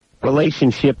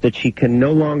relationship that she can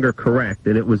no longer correct,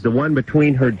 and it was the one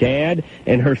between her dad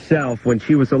and herself when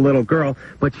she was a little girl,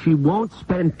 but she won't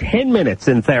spend 10 minutes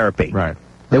in therapy. Right.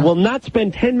 They will not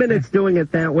spend 10 minutes doing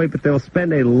it that way, but they'll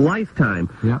spend a lifetime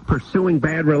pursuing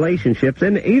bad relationships.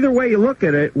 And either way you look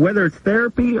at it, whether it's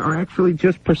therapy or actually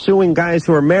just pursuing guys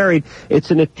who are married,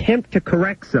 it's an attempt to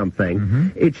correct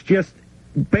something. It's just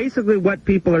basically what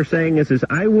people are saying is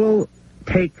I will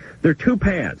take, there are two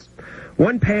paths.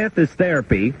 One path is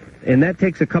therapy, and that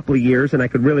takes a couple of years, and I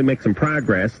could really make some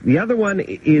progress. The other one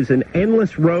is an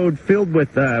endless road filled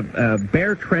with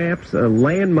bear traps,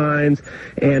 landmines,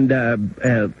 and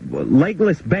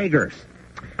legless beggars.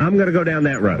 I'm going to go down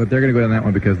that road. But they're going to go down that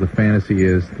one because the fantasy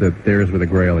is that there's where the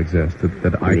Grail exists,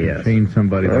 that I can change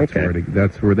somebody.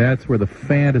 That's where the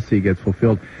fantasy gets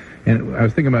fulfilled. And I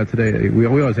was thinking about it today, we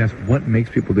always ask what makes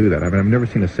people do that. I mean, I've never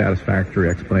seen a satisfactory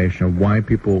explanation of why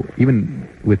people, even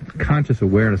with conscious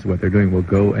awareness of what they're doing, will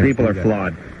go and people are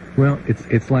flawed. Well,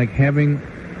 it's like having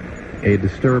a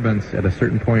disturbance at a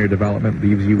certain point of your development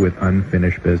leaves you with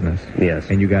unfinished business. Yes.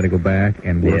 And you got to go back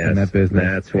and work on that business.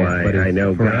 That's why I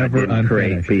know God didn't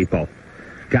create people.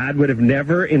 God would have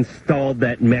never installed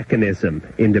that mechanism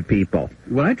into people.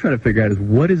 What I try to figure out is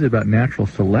what is it about natural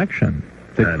selection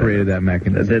that created that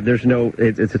mechanism? There's no,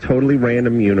 it's a totally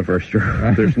random universe, Drew.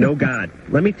 There's no God.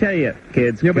 Let me tell you,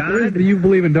 kids, yeah, but you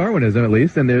believe in Darwinism, at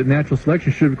least, and the natural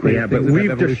selection should have created but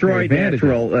we've destroyed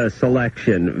natural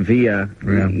selection via,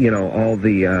 all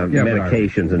the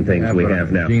medications and things we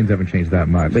have now. Genes haven't changed that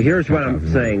much. But here's what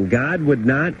I'm saying. God would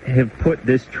not have put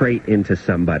this trait into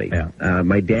somebody.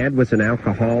 My dad was an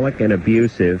alcoholic and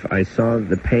abusive. I saw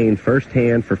the pain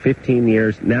firsthand for 15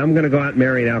 years. Now I'm going to go out and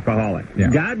marry an alcoholic.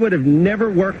 God would have never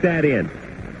work that in.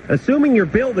 Assuming you're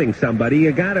building somebody,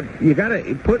 you gotta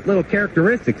put little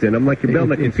characteristics in them, like you're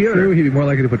building a computer. It's true, he'd be more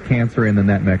likely to put cancer in than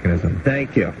that mechanism.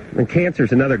 Thank you. And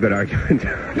cancer's another good argument.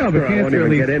 No, but cancer I won't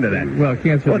even get into that. Well,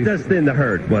 cancer. Well, it does thin the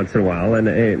herd once in a while, and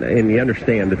you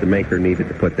understand that the maker needed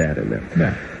to put that in there.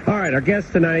 Yeah. All right, our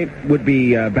guest tonight would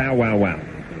be Bow Wow Wow.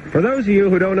 For those of you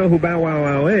who don't know who Bow Wow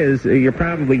Wow is, you're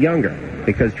probably younger,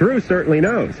 because Drew certainly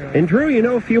knows. And Drew, you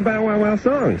know a few Bow Wow Wow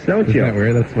songs, don't you? Isn't that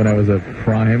weird? That's when I was a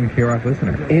prime K-Rock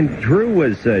listener. And Drew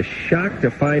was shocked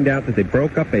to find out that they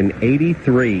broke up in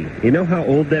 '83. You know how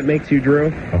old that makes you,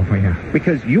 Drew? Oh, yeah.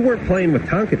 Because you weren't playing with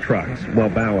Tonka trucks while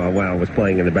Bow Wow Wow was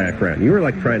playing in the background. You were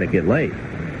like trying to get laid.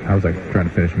 I was like trying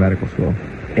to finish medical school.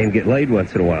 And get laid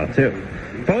once in a while, too.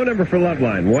 Phone number for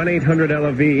Loveline,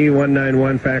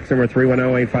 1-800-LOVE-191. Fax number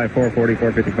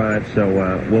 310-854-4455. So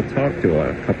we'll talk to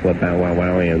a couple of Bow Wow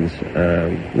Wowians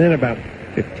in about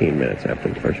 15 minutes after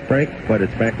the first break. But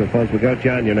it's back to the phones we go.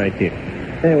 John, you're 19.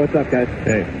 Hey, what's up, guys?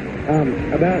 Hey.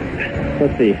 About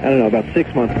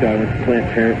 6 months ago, I went to Planned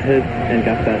Parenthood and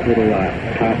got that little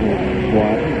cotton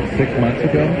swab. 6 months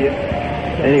ago?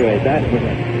 Yeah. Anyway, that was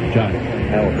John.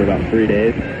 hell for about 3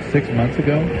 days. 6 months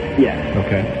ago? Yeah.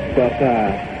 Okay. But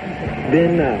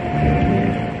then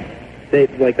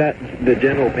the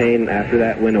general pain after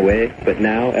that went away. But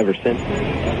now, ever since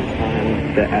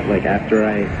after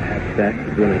I have sex,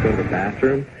 when I go to the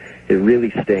bathroom, it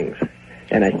really stings.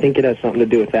 And I think it has something to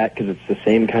do with that because it's the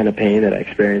same kind of pain that I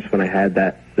experienced when I had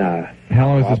that. How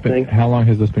long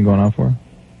has this been going on for?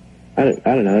 I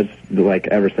don't know. It's like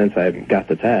ever since I got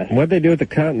the test. What'd they do with the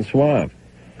cotton swab?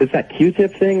 It's that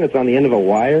Q-tip thing that's on the end of a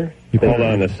wire. Hold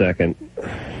on a second.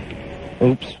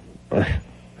 Oops. I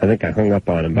think I hung up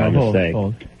on him by mistake.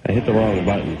 Hold. I hit the wrong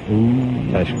button.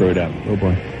 Ooh. I screwed up. Oh,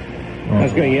 boy. I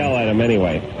was going to yell at him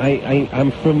anyway.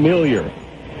 I'm familiar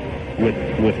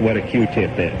with what a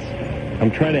Q-tip is. I'm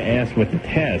trying to ask what the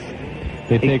test.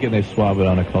 They take it and they swab it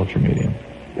on a culture medium.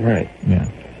 Right. Yeah.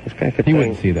 This guy could he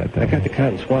wouldn't see that, though. I got the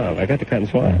cotton swab.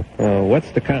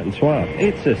 What's the cotton swab?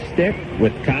 It's a stick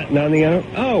with cotton on the end.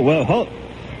 Oh, well, hold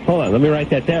on. Let me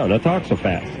write that down. Don't talk so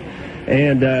fast.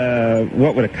 And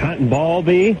what would a cotton ball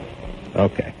be?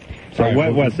 Okay. So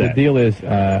what was that? The deal is,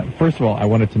 first of all, I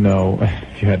wanted to know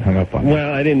if you had hung up on it.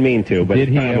 Well, I didn't mean to, but it's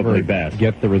probably best. Did he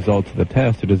ever get the results of the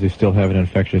test, or does he still have an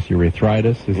infectious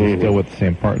urethritis? Is he still with the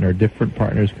same partner, different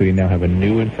partners? Could he now have a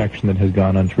new infection that has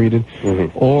gone untreated?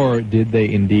 Or did they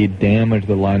indeed damage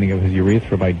the lining of his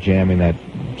urethra by jamming that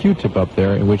Q-tip up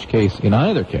there, in which case, in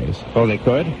either case... Oh, they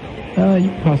could? You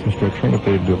could cause some stroke train if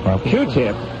they didn't do it properly.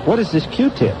 Q-tip? What is this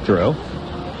Q-tip, Drew?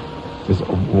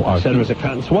 Said it was a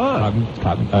cotton swab.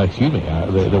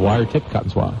 The wire-tip cotton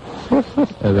swab. Is he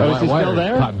still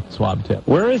there? Cotton swab tip.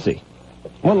 Where is he?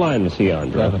 What line was he on,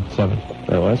 Drew? 7.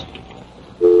 That was?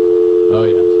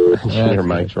 Oh, yeah. Your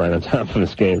mic's right on top of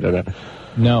this game, doesn't it?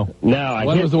 No. No,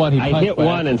 I hit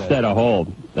one instead of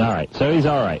hold. All right, so he's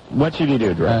all right. What should he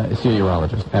do, Drew? See a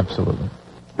urologist, absolutely.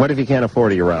 What if you can't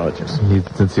afford a urologist? He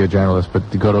needs to see a generalist,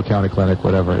 but to go to a county clinic,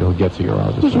 whatever, he'll get to a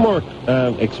urologist. Who's more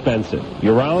expensive,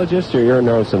 urologist or ear,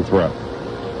 nose, and throat?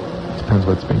 Depends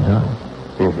what's being done.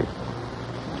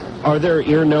 Mm-hmm. Are there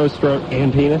ear, nose, throat,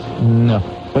 and penis? No.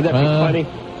 Would that be funny?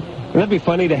 Would that be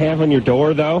funny to have on your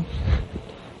door, though?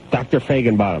 Dr.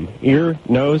 Feigenbaum. Ear,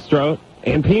 nose, throat,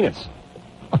 and penis.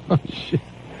 Oh, shit.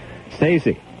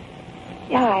 Stacy.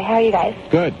 Yeah, hi. How are you guys?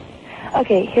 Good.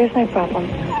 Okay, here's my problem.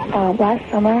 Last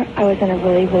summer, I was in a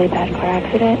really, really bad car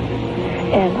accident,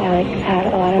 and I had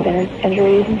a lot of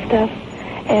injuries and stuff.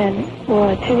 And,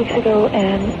 2 weeks ago,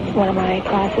 in one of my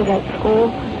classes at school,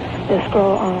 this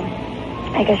girl,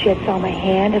 I guess she had saw my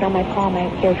hand, and on my palm, my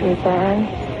ear was burned.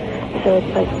 So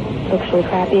it, looks really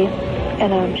crappy.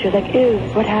 And she was like, ew,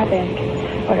 what happened?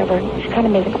 Whatever. She kind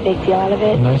of made a big deal out of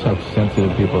it. Nice how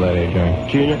sensitive people that age are.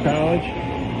 Junior college?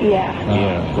 Yeah.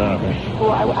 Yeah.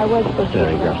 Well, I was supposed to go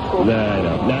to school. No, I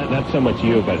know. Not so much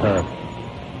you, but her.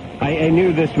 I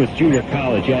knew this was junior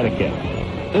college etiquette.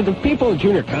 The people in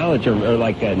junior college are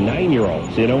like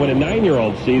 9-year-olds. You know, when a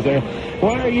 9-year-old sees her,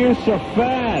 why are you so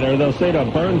fat? Or they'll say to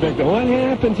a burn victim, what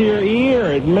happened to your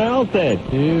ear? It melted.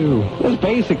 Ew. That's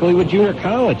basically what junior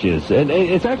college is. And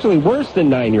it's actually worse than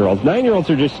 9-year-olds. 9-year-olds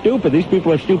are just stupid. These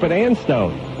people are stupid and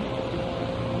stoned.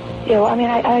 Yeah, well, I mean,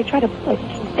 I try to,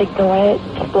 ignore it,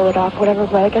 just blow it off, whatever,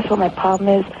 but I guess what my problem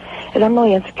is I'm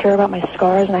really insecure about my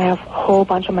scars, and I have a whole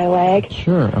bunch on my leg.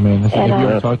 Sure. I mean, have you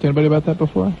ever talked to anybody about that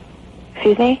before?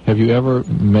 Excuse me? Have you ever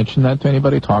mentioned that to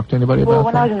anybody, talked to anybody about that? Well,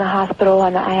 when I was in the hospital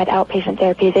and I had outpatient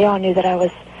therapy, they all knew that I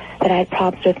had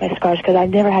problems with my scars, because I'd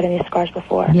never had any scars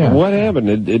before. Yeah. What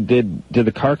happened? Did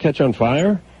the car catch on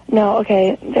fire? No,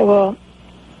 okay, there was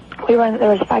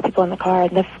 5 people in the car,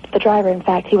 and the driver, in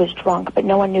fact, he was drunk, but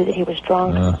no one knew that he was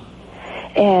drunk.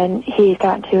 And he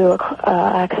got into an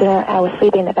accident. I was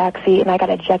sleeping in the back seat, and I got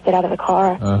ejected out of the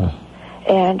car.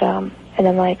 And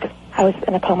then, I was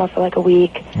in a coma for a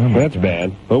week. That's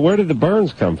bad. But where did the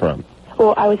burns come from?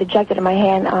 Well, I was ejected, and my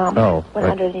hand went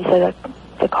underneath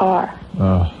the car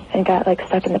and got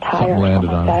stuck in the tire. Something landed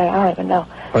on it. I don't even know.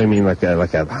 Oh, you mean like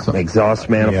an exhaust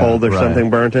manifold or something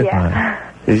burnt it?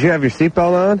 Yeah. Did you have your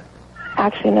seatbelt on?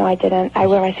 Actually, no, I didn't. I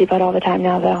wear my seatbelt all the time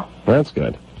now, though. That's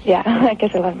good. Yeah, I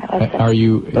guess I learned my lesson. Are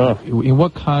you, in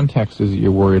what context is it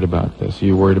you're worried about this? Are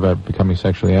you worried about becoming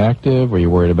sexually active? Or are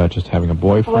you worried about just having a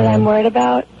boyfriend? What I'm worried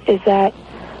about is that,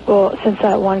 since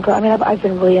that one girl, I've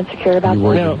been really insecure about this.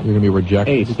 You're going to be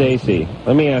rejected? Hey, Stacy,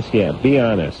 let me ask you, be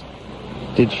honest.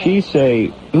 Did she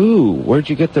say, ooh,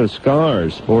 where'd you get those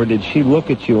scars? Or did she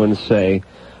look at you and say,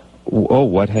 oh,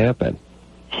 what happened?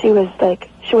 She was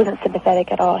she wasn't sympathetic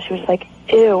at all. She was like,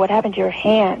 ew, what happened to your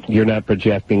hand? You're not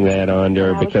projecting that on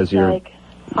her because you're...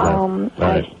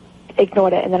 I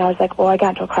ignored it, and then I was like, well, I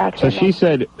got into a car accident. So she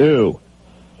said, ooh.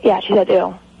 Yeah, she said,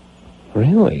 ew.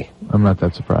 Really? I'm not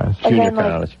that surprised. Junior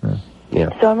college. Yeah.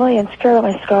 So I'm really insecure about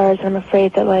my scars, and I'm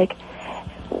afraid that,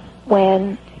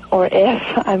 when or if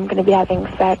I'm going to be having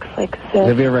sex, soon.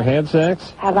 Have you ever had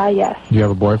sex? Have I? Yes. Do you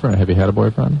have a boyfriend? Have you had a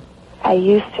boyfriend? I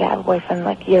used to have a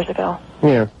boyfriend, years ago.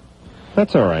 Yeah.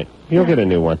 That's all right. You'll get a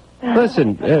new one.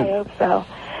 Listen. I hope so.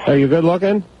 Are you good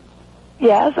looking?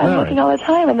 Yes, I'm looking all the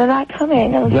time, and they're not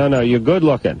coming. No, you're good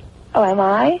looking. Oh, am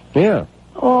I? Yeah.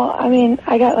 Well,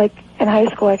 I got, in high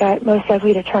school, I got most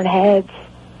likely to turn heads.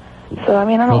 So, I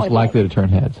don't Most likely to turn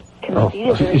heads.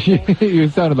 You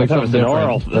sounded like that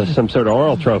was some sort of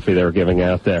oral trophy they were giving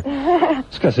out there. I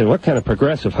was going to say, what kind of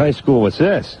progressive high school was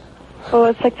this? Well,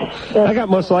 it's I got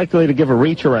most likely to give a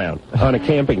reach around on a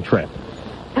camping trip.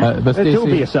 It's a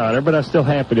dubious honor, but I'm still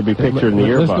happy to be pictured in the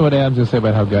yearbook. Listen to what Adam's going to say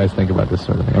about how guys think about this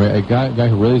sort of thing. A guy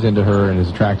who really is into her and is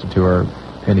attracted to her,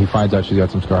 and he finds out she's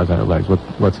got some scars on her legs.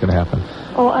 What's going to happen?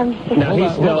 Well, I'm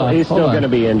just... No, he's still going to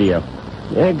be into you.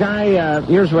 A guy,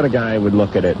 here's what a guy would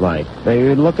look at it like. They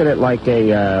would look at it like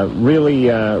a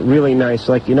really nice,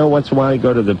 once in a while you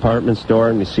go to the department store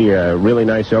and you see a really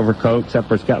nice overcoat, except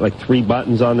for it's got 3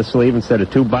 buttons on the sleeve instead of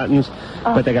 2 buttons,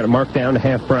 but they got it marked down to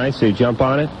half price, so you jump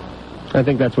on it. I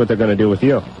think that's what they're going to do with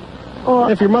you. Well,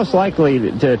 if you're most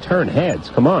likely to turn heads,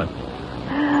 come on.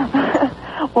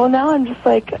 Well, now I'm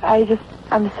just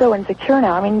I'm so insecure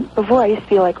now. Before I used to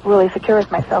be really secure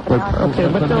with myself. And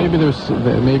but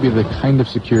maybe the kind of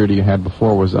security you had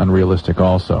before was unrealistic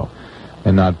also,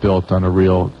 and not built on a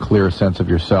real clear sense of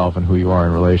yourself and who you are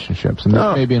in relationships. And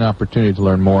this may be an opportunity to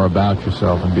learn more about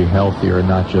yourself and be healthier and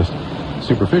not just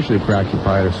superficially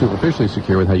preoccupied or superficially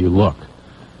secure with how you look.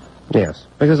 Yes,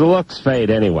 because the looks fade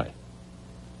anyway,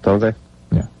 don't they?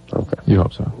 Yeah. Okay. You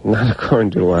hope so. Not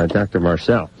according to Dr.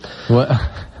 Marcel. What?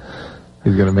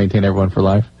 He's going to maintain everyone for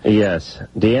life? Yes.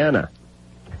 Deanna.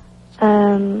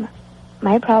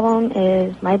 My problem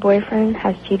is my boyfriend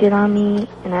has cheated on me,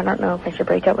 and I don't know if I should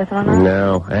break up with him or not.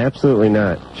 No, absolutely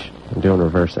not. I'm doing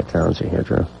reverse psychology here,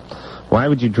 Drew. Why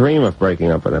would you dream of breaking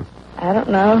up with him? I don't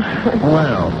know.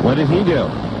 Well, what did he do?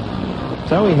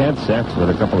 So he had sex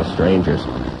with a couple of strangers.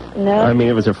 No. I mean,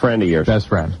 it was a friend of yours. Best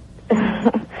friend.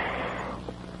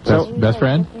 Best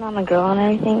friend? On the girl and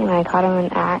everything, and I caught him in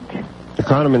the act. You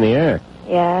caught him in the act?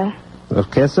 Yeah. Of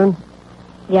kissing?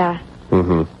 Yeah.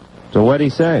 Mm-hmm. So what'd he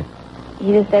say?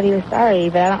 He just said he was sorry,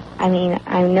 but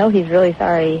I know he's really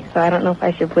sorry, so I don't know if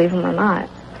I should believe him or not.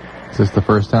 Is this the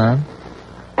first time?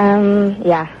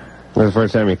 Yeah. It was the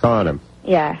first time you caught him?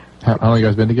 Yeah. How long have you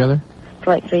guys been together?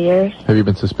 For like 3 years. Have you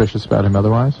been suspicious about him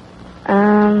otherwise?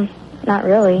 Not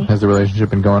really. Has the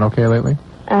relationship been going okay lately?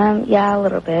 Yeah, a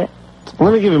little bit.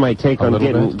 Let me give you my take on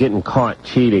bit? getting caught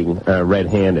cheating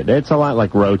red-handed. It's a lot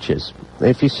like roaches.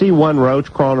 If you see one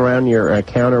roach crawling around your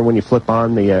counter when you flip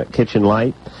on the kitchen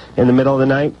light in the middle of the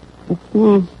night,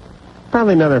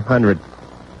 probably another 100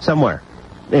 somewhere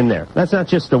in there. That's not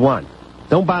just the one.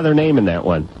 Don't bother naming that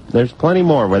one. There's plenty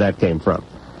more where that came from.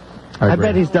 I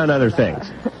bet he's done other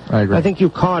things. I agree. I think you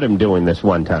caught him doing this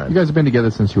one time. You guys have been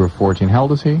together since you were 14. How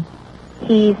old is he?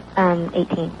 He's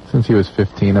 18. Since he was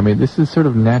 15. I mean, this is sort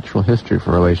of natural history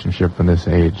for a relationship in this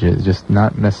age. It's just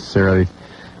not necessarily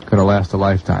going to last a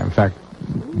lifetime. In fact,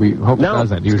 we hope it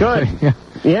doesn't. It's good.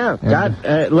 Yeah.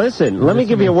 God, listen, let me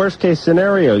give you a worst-case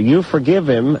scenario. You forgive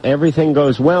him, everything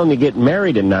goes well, and you get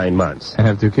married in 9 months. And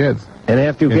have 2 kids. And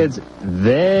have 2 kids.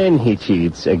 Then he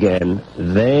cheats again.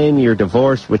 Then you're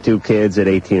divorced with 2 kids at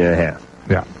 18 and a half.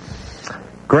 Yeah.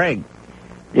 Greg.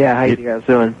 Yeah, how you guys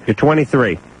doing? You're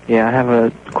 23. Yeah, I have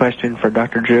a question for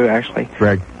Dr. Drew, actually.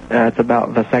 Greg. It's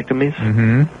about vasectomies.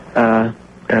 Mm-hmm. I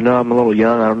know I'm a little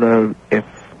young. I don't know if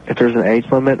there's an age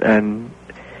limit, and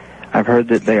I've heard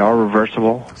that they are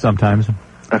reversible. Sometimes.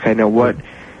 Okay, now what?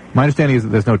 My understanding is that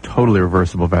there's no totally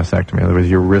reversible vasectomy. In other words,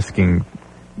 you're risking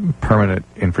permanent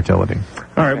infertility.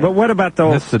 All right, but what about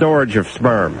the storage of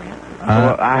sperm?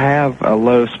 Well, I have a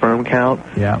low sperm count.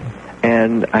 Yeah.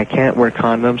 And I can't wear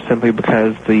condoms simply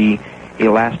because the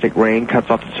elastic ring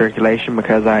cuts off the circulation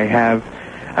because I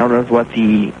don't know what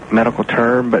the medical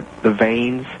term, but the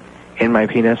veins in my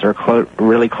penis are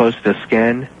really close to the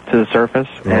skin, to the surface,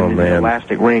 and the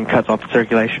elastic ring cuts off the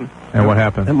circulation. And what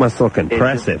happened? That must look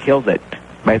impressive. It just kills it,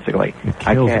 basically.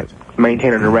 I can't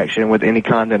maintain an erection with any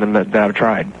condom that I've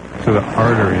tried. So the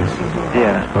arteries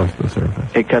close to the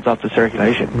surface. It cuts off the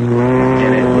circulation.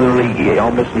 And it literally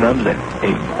almost numbs it.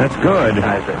 That's good.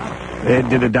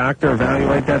 Did a doctor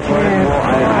evaluate that for you?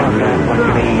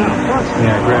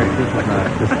 Yeah, Greg,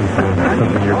 this is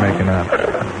something you're making up.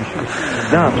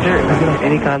 No, I'm serious.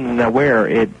 Any condom I wear,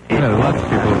 lots of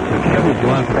people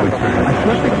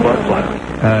experience blood flow.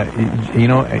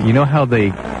 You know how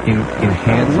they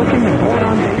enhance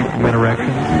human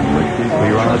erections? The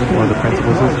urologist, one of the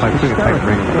principles is by putting a tight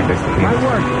ring on the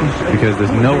penis. Because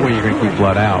there's no way you're going to keep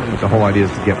blood out. The whole idea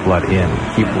is to get blood in,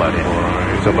 keep blood in.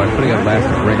 So by putting an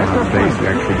elastic ring on the face, you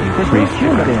actually increase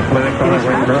your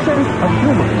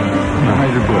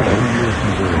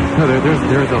No, there's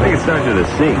a whole... I think it starts with a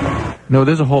C. No,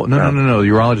 there's a whole... No. The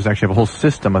urologists actually have a whole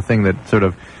system, a thing that sort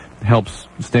of helps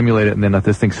stimulate it, and then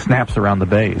this thing snaps around the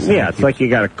base. Yeah, it's like you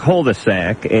got a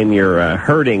cul-de-sac, and you're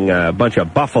herding a bunch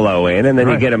of buffalo in, and then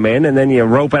you get them in, and then you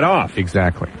rope it off.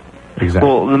 Exactly.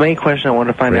 Well, the main question I want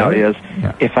to find out is,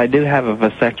 if I do have a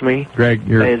vasectomy... Greg,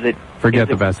 forget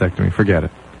the vasectomy. Forget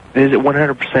it. Is it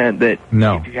 100% that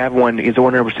if you have one, is it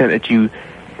 100% that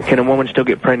can a woman still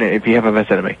get pregnant if you have a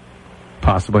vasectomy?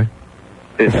 Possibly.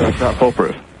 It's not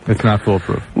foolproof. It's not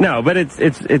foolproof. No, but it's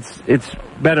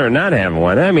better not having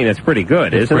one. I mean, it's pretty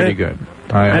good, isn't it? It's pretty good.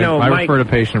 I know. I referred a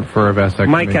patient for a vasectomy.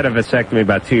 Mike had a vasectomy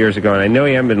about 2 years ago, and I know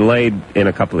you haven't been laid in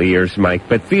a couple of years, Mike,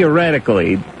 but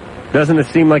theoretically, doesn't it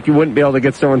seem like you wouldn't be able to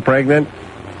get someone pregnant?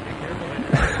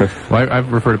 Well,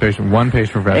 I've referred one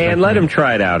patient for vasectomy. And let him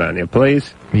try it out on you,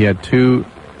 please. He had 2...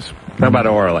 How about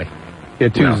orally? He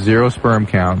had 2 zero sperm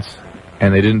counts,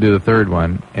 and they didn't do the third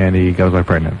one, and he goes away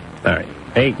pregnant. All right.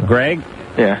 Hey, Greg?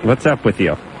 Yeah? What's up with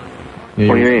you? What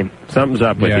do you mean? Something's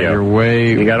up with you. You're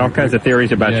way... You got all kinds of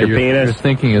theories about your penis. Your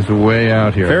thinking is way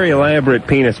out here. Very elaborate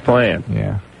penis plan.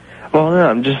 Yeah. Well, no,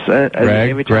 I'm just...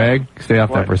 Greg, stay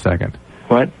off that for a second.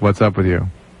 What? What's up with you?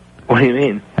 What do you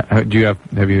mean? Have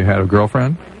you had a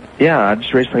girlfriend? Yeah, I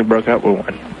just recently broke up with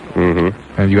one.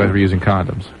 Mm-hmm. And you guys were using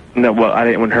condoms? No, well, I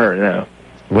didn't with her, no.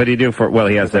 What do you do for... Well,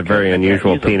 he has that very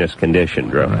unusual penis condition,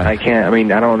 Drew. I can't... I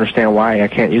mean, I don't understand why I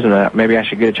can't use them. Maybe I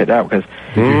should get it checked out, because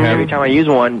every time I use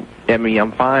one, I mean,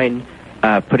 I'm fine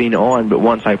putting on, but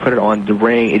once I put it on the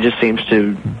ring, it just seems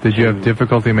to... Did you have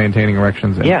difficulty maintaining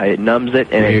erections? Yeah, it numbs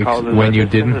it, and it causes... When you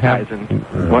didn't have...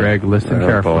 Greg, listen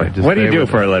carefully. What do you do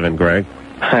for a living, Greg?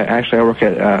 Actually, I work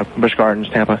at Busch Gardens,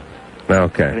 Tampa.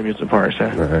 Okay. Amusement park, so.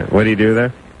 All right. What do you do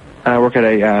there? I work at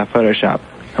a photo shop.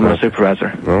 I'm a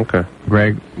supervisor. Okay.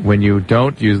 Greg, when you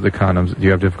don't use the condoms, do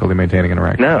you have difficulty maintaining an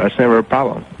erection? No, it's never a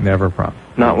problem. Never a problem.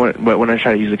 But when I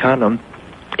try to use a condom,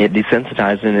 it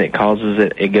desensitizes and it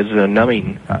causes it gives it a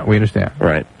numbing. We understand.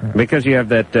 Right. Because you have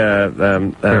that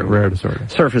rare disorder.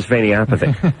 Surface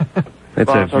veinopathy. It's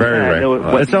a very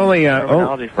rare. It's only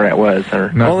for that was.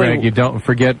 No, Greg, you don't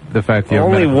forget the fact that you have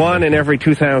only 1 in every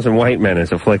 2,000 white men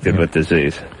is afflicted with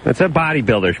disease. It's a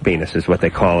bodybuilder's penis, is what they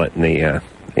call it in the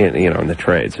in the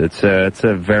trades. It's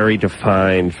a very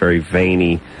defined, very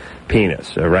veiny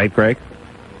penis. Right, Greg?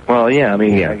 Well, yeah. I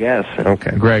mean, yeah. I guess.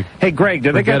 Okay, Greg. Hey, Greg,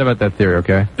 do they forget about that theory?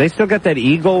 Okay. They still got that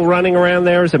eagle running around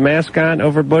there as a mascot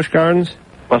over at Busch Gardens?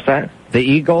 What's that? The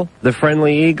eagle, the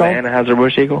friendly eagle. The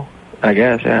Anheuser-Busch eagle. I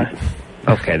guess, yeah.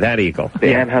 Okay, that eagle.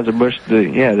 The Anheuser-Busch,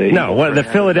 the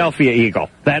Philadelphia Eagle,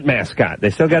 that mascot.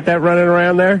 They still got that running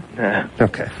around there? Yeah.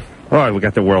 Okay. All right, we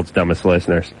got the world's dumbest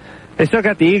listeners. They still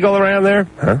got the eagle around there?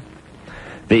 Huh?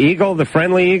 The eagle, the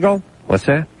friendly eagle? What's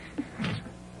that?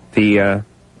 The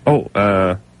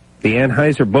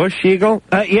Anheuser-Busch eagle?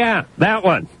 Yeah, that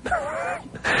one.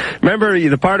 Remember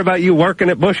the part about you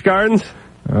working at Busch Gardens?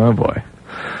 Oh, boy.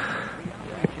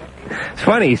 It's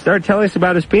funny, he started telling us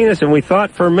about his penis, and we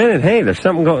thought for a minute, hey, there's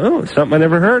something something I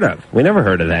never heard of. We never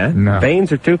heard of that. No.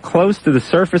 Veins are too close to the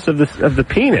surface of the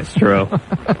penis, Drew.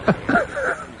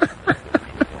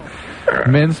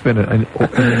 Men spend an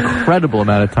incredible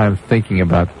amount of time thinking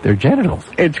about their genitals.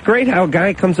 It's great how a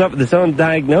guy comes up with his own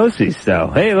diagnoses, though.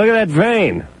 Hey, look at that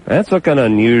vein. That's looking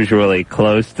unusually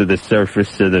close to the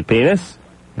surface of the penis.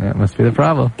 That must be the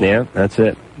problem. Yeah, that's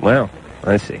it. Well,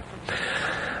 I see.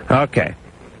 Okay.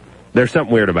 There's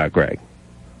something weird about Greg.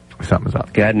 Something's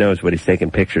up. God knows what he's taking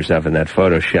pictures of in that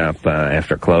Photoshop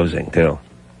after closing, too.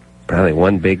 Probably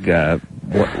one big photo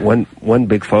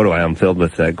album filled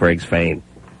with Greg's vein.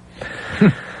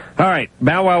 All right,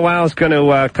 Bow Wow Wow is going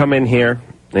to come in here,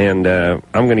 and I'm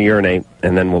going to urinate,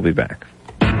 and then we'll be back.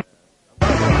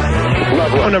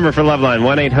 Phone number for Loveline,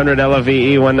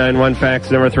 1-800-LOVE-191, fax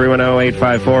number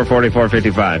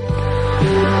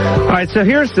 310-854-4455. All right, so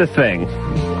here's the thing.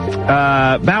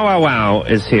 Bow Wow Wow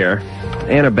is here.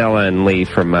 Annabella and Lee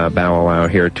from Bow Wow Wow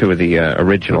here, two of the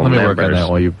original members. Let me work on that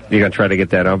while you going to try to get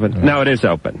that open? Yeah. No, it is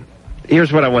open.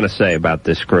 Here's what I want to say about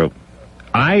this group.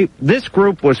 This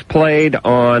group was played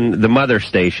on the mother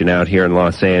station out here in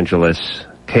Los Angeles,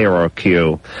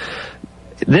 KROQ.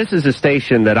 This is a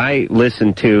station that I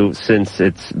listened to since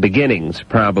its beginnings,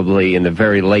 probably in the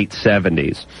very late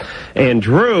 70s. And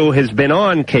Drew has been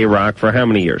on K-Rock for how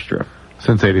many years, Drew?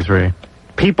 Since 83.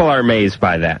 People are amazed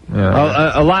by that.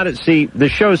 Yeah. A lot of, the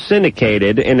show's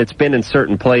syndicated, and it's been in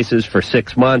certain places for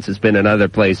 6 months. It's been in other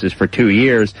places for 2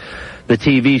 years. The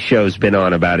TV show's been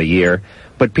on about a year.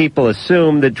 But people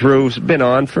assume that Drew's been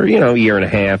on for, a year and a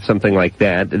half, something like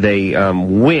that. They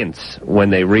wince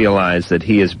when they realize that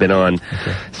he has been on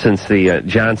since the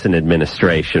Johnson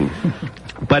administration.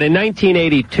 But in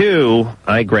 1982,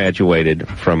 I graduated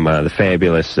from the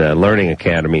fabulous learning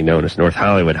academy known as North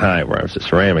Hollywood High, where I was a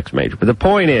ceramics major. But the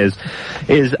point is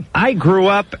I grew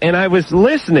up and I was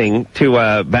listening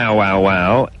to Bow Wow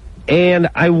Wow, and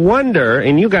I wonder,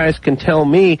 and you guys can tell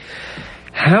me,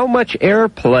 how much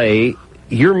airplay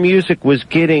your music was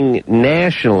getting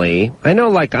nationally. I know,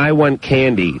 like, I Want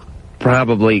Candy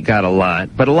probably got a lot,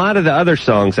 but a lot of the other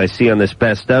songs I see on this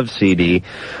Best Of CD,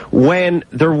 when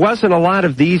there wasn't a lot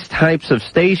of these types of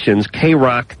stations,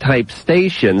 K-Rock type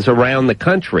stations around the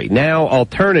country. Now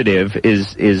alternative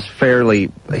is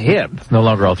fairly hip. It's no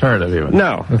longer alternative even.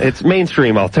 No, it's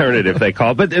mainstream alternative they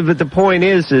call it. But the point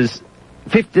is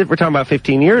we're talking about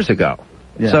 15 years ago.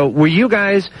 Yeah. So were you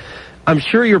guys, I'm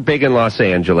sure you're big in Los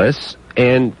Angeles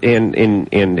and in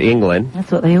England.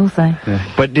 That's what they all say.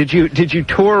 Yeah. But did you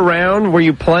tour around? Were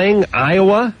you playing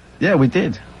Iowa? Yeah, we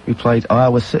did. We played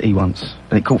Iowa City once,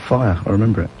 and it caught fire. I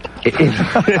remember it.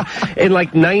 in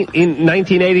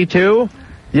 1982?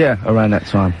 Yeah, around that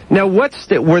time. Now,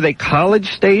 were they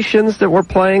college stations that were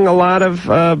playing a lot of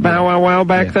Bow Wow Wow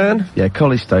back then? Yeah,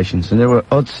 college stations, and there were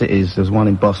odd cities. There was one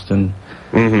in Boston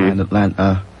and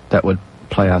Atlanta that would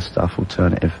play our stuff,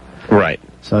 alternative. Right.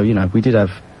 So, we did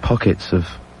have pockets of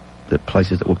the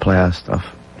places that would play our stuff.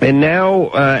 And now,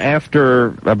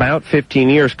 after about 15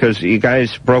 years, because you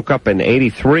guys broke up in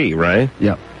 83, right?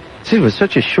 Yeah. See, it was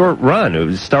such a short run. It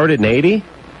was started in 80?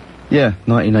 Yeah,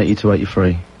 1980 to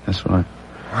 83. That's right.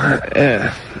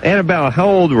 Annabella, how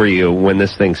old were you when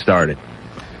this thing started?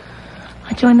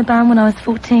 joined the band when I was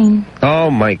 14.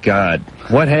 Oh, my God.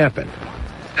 What happened?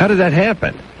 How did that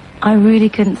happen? I really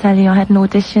couldn't tell you. I had an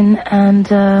audition,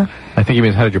 and I think you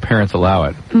mean, how did your parents allow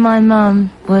it? my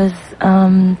mum was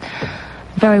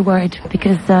very worried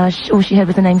because all she heard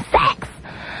was the name Sex.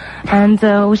 And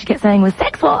all she kept saying was,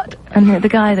 Sex what? And the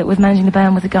guy that was managing the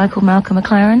band was a guy called Malcolm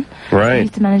McLaren. Right. He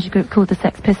used to manage a group called the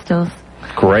Sex Pistols.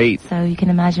 Great. So you can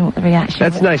imagine what the reaction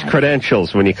was. That's nice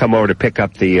credentials when you come over to pick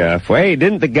up the, hey,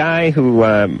 didn't the guy who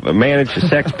managed the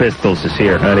Sex Pistols is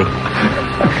here, honey?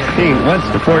 He wants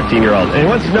the 14-year-old. And he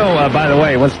wants to know, by the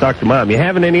way, he wants to talk to Mom. You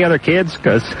having any other kids?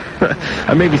 Because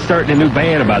I may be starting a new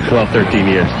band about 12, 13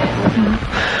 years.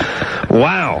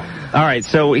 Wow. All right,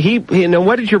 so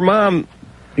what did your mom's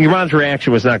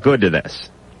reaction was not good to this?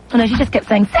 Oh, no, she just kept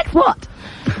saying, Sex what?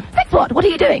 Sex what? What are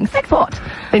you doing? Sex what?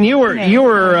 And you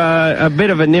were a bit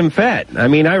of a nymphette. I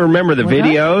mean, I remember the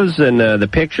videos and the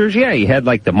pictures. Yeah, you had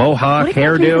like the mohawk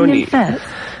hairdo.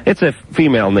 It's a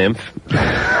female nymph.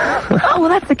 Oh, well,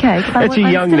 that's okay. It's a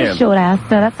young nymph. Short ass, so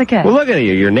that's okay. Well, look at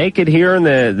you. You're naked here in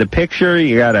the picture.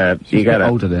 You got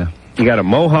older there. You got a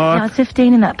mohawk. I was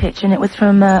 15 in that picture, and it was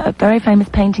from a very famous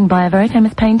painting by a very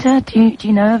famous painter. Do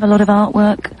you know of a lot of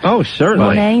artwork? Oh,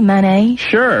 certainly. Manet.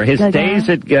 Sure. His days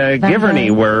at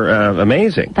Giverny were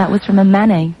amazing. That was from a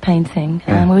Manet painting,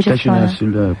 and we were just trying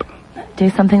to do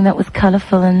something that was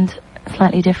colourful and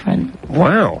slightly different.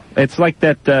 Wow. It's like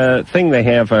that thing they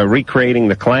have recreating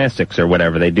the classics or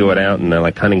whatever. They do it out in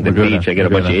like Huntington Beach. They get a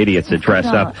bunch of idiots that dress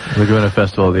up. We're doing a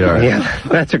Festival of the Arts. Yeah,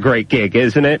 that's a great gig,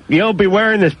 isn't it? You'll be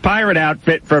wearing this pirate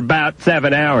outfit for about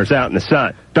 7 hours out in the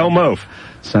sun. Don't move.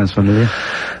 Sounds familiar.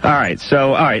 All right,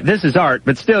 this is art,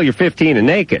 but still you're 15 and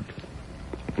naked.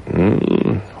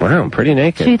 Wow, pretty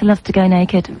naked. Truth loves to go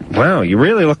naked. Wow, you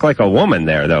really look like a woman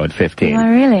there, though, at 15. Oh,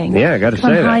 really? Yeah, I got to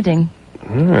say that. I'm hiding.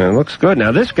 It looks good.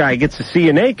 Now, this guy gets to see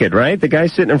you naked, right? The guy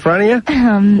sitting in front of you?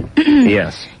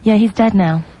 Yes. Yeah, he's dead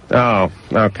now. Oh,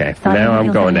 okay. Sorry, now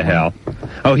I'm going to hell.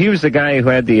 Oh, he was the guy who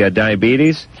had the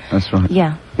diabetes? That's right.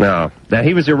 Yeah. No. Now,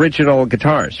 he was the original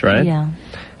guitarist, right? Yeah.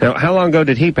 Now, how long ago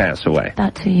did he pass away?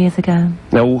 About 2 years ago.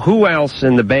 Now, who else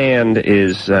in the band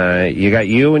is, you got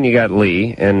you and you got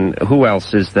Lee, and who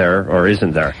else is there or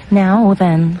isn't there? Now or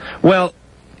then? Well,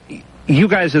 you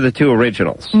guys are the two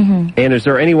originals. Mm-hmm. And is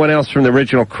there anyone else from the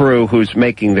original crew who's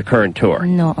making the current tour?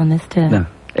 Not on this tour. No.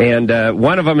 And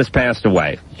one of them has passed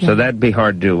away, so that'd be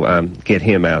hard to get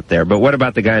him out there. But what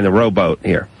about the guy in the rowboat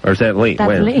here? Or is that Lee?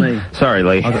 That's Lee. Sorry,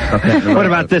 Lee. What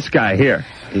about this guy here?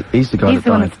 He's the guy He's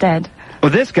the one that's dead. Oh,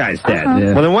 this guy's dead.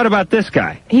 Yeah. Well, then what about this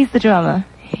guy? He's the drummer.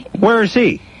 Where is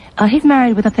he? He's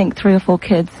married with, I think, 3 or 4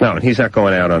 kids. No, he's not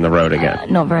going out on the road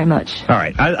again. Not very much. All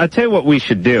right, I'll tell you what we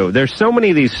should do. There's so many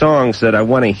of these songs that I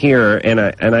want to hear, and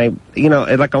I, you know,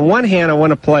 like on one hand, I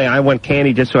want to play "I Want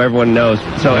Candy" just so everyone knows,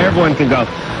 so everyone can go,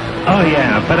 oh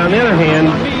yeah. But on the other hand,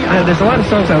 there's a lot of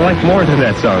songs I like more than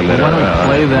that song. Why don't we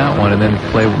play that one and then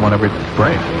play one every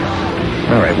break?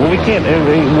 All right. Well, we can't.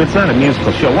 It's not a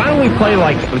musical show. Why don't we play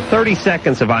like 30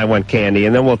 seconds of "I Want Candy"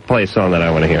 and then we'll play a song that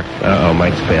I want to hear. Uh-oh,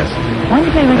 Mike's pissed. Why don't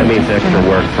you play That means extra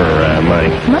work for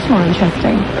Mike. It's much more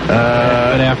interesting.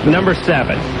 Number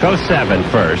 7. Go 7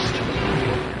 first.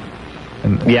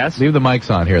 And yes? Leave the mics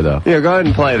on here, though. Yeah, go ahead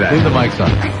and play that. Leave the mics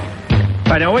on.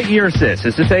 All right, now what year is this?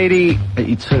 Is this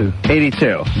 82? 82.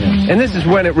 Yes. And this is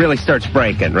when it really starts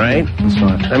breaking, right? That's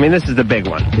right. I mean, this is the big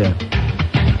one. Yeah.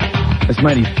 It's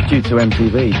mainly due to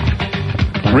MTV.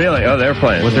 Really? Oh, they're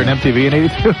playing. Was there an MTV in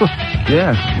 82?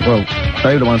 Yeah. Well,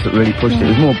 they were the ones that really pushed it. It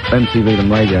was more MTV than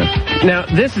radio. Now,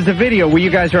 this is the video where you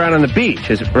guys are out on the beach,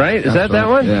 is it right? Is that right.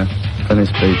 one? Yeah.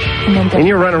 Venice Beach. And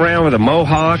you're running around with a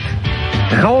mohawk.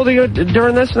 How old are you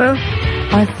during this now?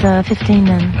 I was 15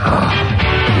 then.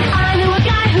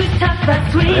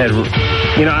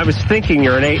 I was thinking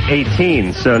you're an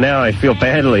 18, so now I feel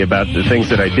badly about the things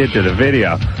that I did to the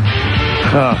video.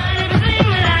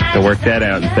 To work that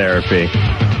out in therapy.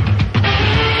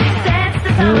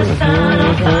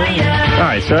 All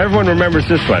right, so everyone remembers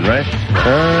this one, right?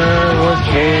 I want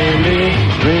candy,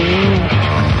 green.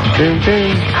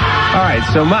 All right,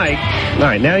 so Mike. All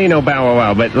right, now you know Bow Wow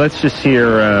Wow, but let's just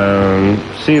hear.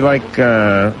 Like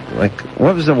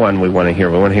what was the one we want to hear?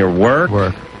 We want to hear Work.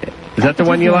 Work. Is that the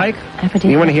one you like?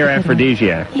 You want to hear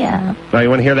Aphrodisiac? Yeah. Oh, you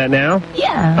want to hear that now?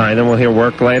 Yeah. All right, then we'll hear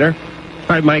Work later.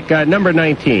 All right, Mike, number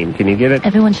 19. Can you get it?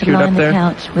 Everyone should lie on the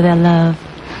couch with their love.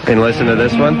 And listen to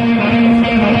this one.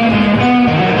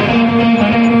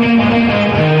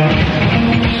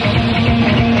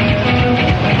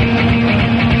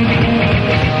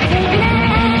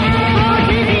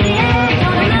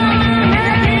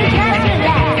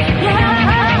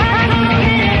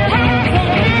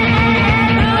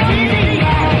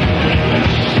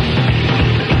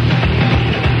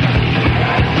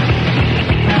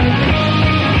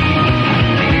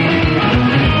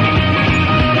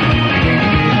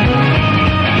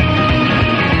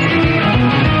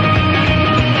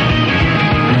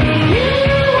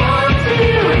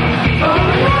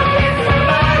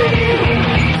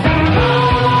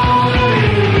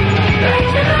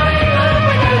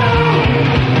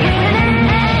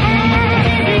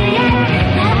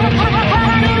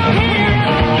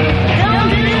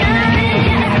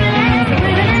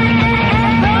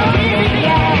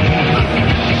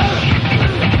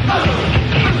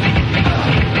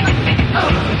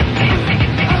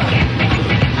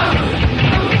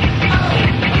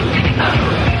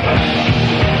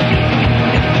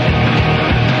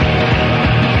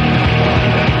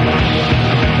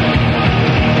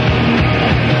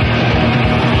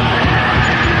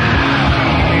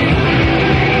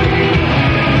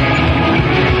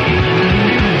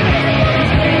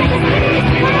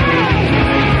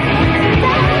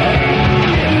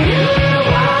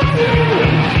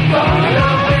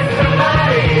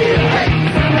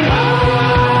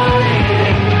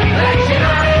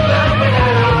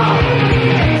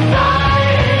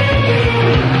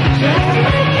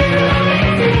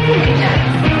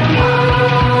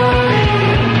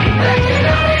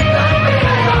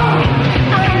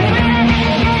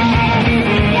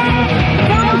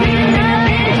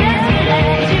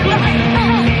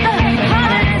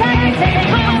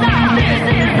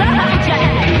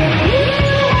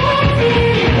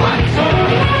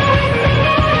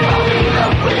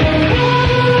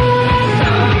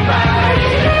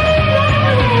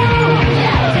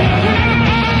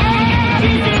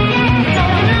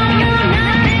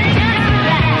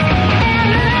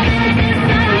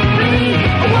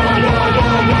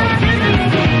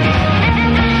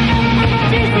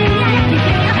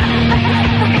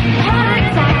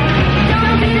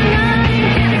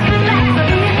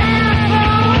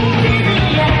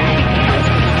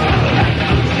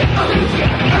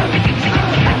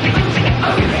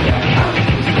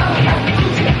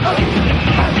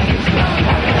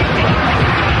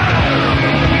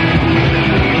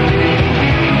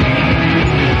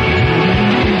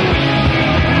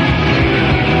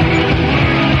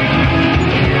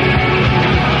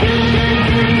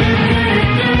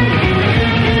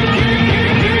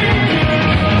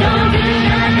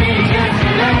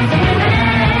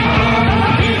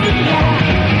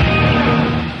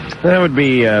 would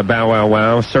be Bow Wow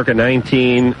Wow, circa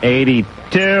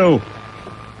 1982.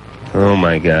 Oh,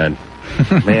 my God.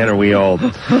 Man, are we old.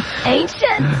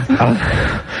 Ancient.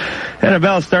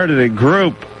 Annabella started a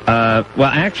group.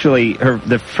 Actually,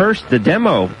 the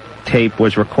demo tape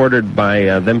was recorded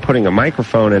by them putting a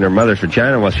microphone in her mother's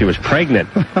vagina while she was pregnant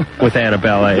with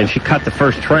Annabella, and she cut the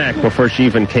first track before she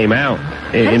even came out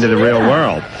into the real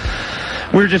world.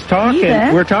 We were just talking.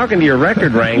 We were talking to your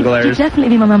record wranglers. You'd definitely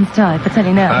be my mum's type, I tell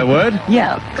you now. I would?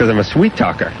 Yeah. Because I'm a sweet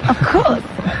talker. Of course.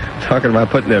 Talking about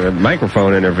putting a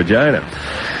microphone in her vagina.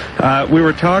 We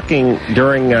were talking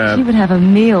during... She would have a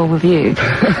meal with you.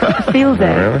 A field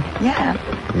day. Really? Yeah.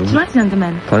 She likes younger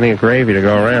men. Plenty of gravy to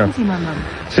go around. 70, my mum.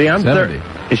 See, I'm 30.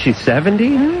 Is she 70?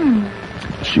 Mm.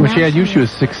 When she had you, she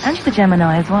was 6. And she's a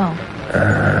Gemini as well.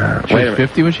 She was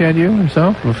 50 when she had you,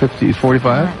 herself? 50,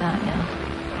 45? Like that, yeah.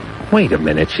 Wait a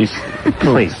minute.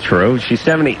 Please, true. She's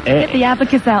 70. Get the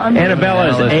abacus out.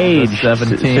 Annabella's age.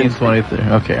 17, 23.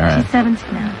 Okay, all right. She's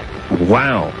 70 now.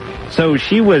 Wow. So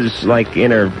she was like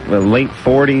in her late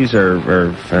 40s or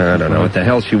I don't know what the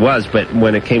hell she was, but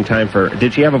when it came time for...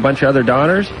 Did she have a bunch of other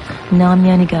daughters? No, I'm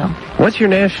the only girl. What's your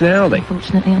nationality?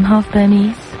 Unfortunately, I'm half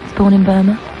Burmese. I was born in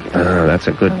Burma. Oh, that's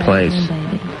a good place.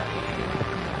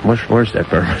 Where's that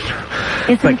Burma?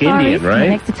 It's like Indian, right?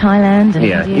 Next to Thailand. And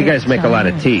yeah, you guys make a lot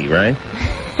of tea, right?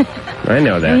 I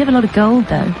know that. We have a lot of gold,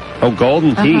 though. Oh,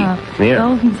 golden tea. Yeah.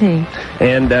 Golden tea.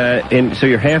 And so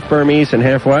you're half Burmese and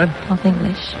half what? Half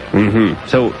English. Mm-hmm.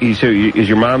 So is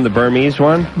your mom the Burmese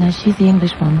one? No, she's the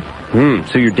English one.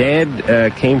 So your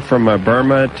dad came from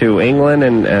Burma to England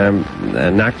and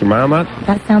knocked your mom up?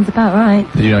 That sounds about right.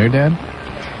 Did you know your dad?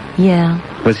 Yeah.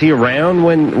 Was he around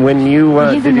when you...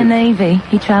 He's in the Navy.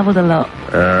 He traveled a lot.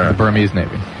 The Burmese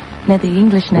Navy. No, the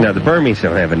English Navy. No, the Burmese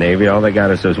don't have a Navy. All they got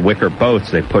is those wicker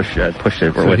boats they push it with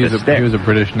a stick. He was a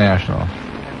British national.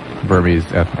 Burmese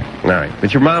ethnic. All right.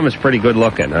 But your mom is pretty good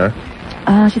looking, huh?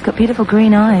 She's got beautiful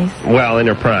green eyes. Well, in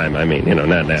her prime. I mean,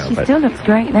 not now. She still looks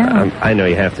great now. I know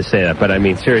you have to say that, but I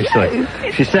mean, seriously.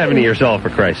 She's 70 years old, for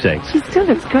Christ's sake. She still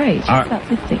looks great. She's about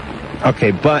 50.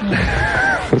 Okay, but...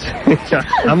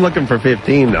 I'm looking for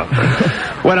 15, though.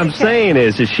 What I'm saying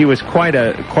is she was quite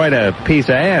a piece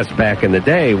of ass back in the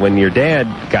day when your dad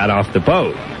got off the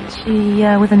boat. She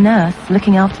was a nurse,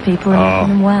 looking after people and making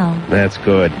them well. That's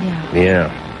good. Yeah.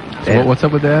 So what's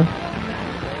up with Dad?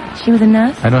 She was a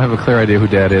nurse. I don't have a clear idea who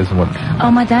Dad is and what...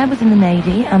 Oh, my dad was in the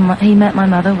Navy, and he met my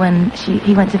mother when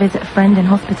he went to visit a friend in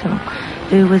hospital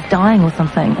who was dying or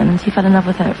something, and he fell in love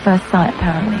with her at first sight,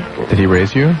 apparently. Did he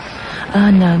raise you?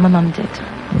 No, my mum did.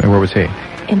 Where was he?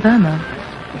 In Burma.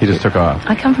 He just took off.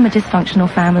 I come from a dysfunctional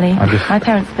family. My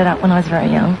parents split up when I was very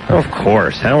young. Of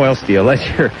course. How else do you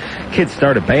let your kids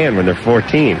start a band when they're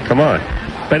 14? Come on.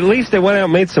 But at least they went out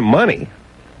and made some money.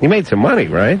 You made some money,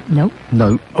 right? Nope.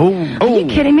 No. Oh. Are you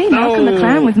kidding me? Malcolm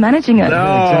McLaren was managing it.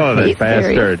 No, that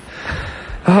bastard.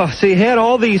 Oh, so you had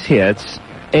all these hits,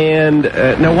 and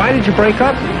now why did you break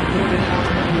up?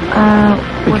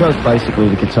 Because basically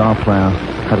the guitar player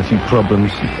had a few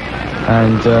problems,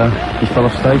 and he fell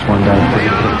off stage one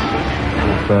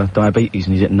day because of diabetes,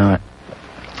 and he didn't know it.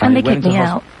 And they kicked me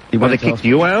out. They kicked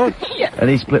you out? Yeah. And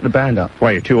he split the band up.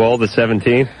 Why, you're too old at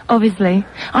 17? Obviously.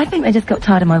 I think they just got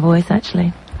tired of my voice,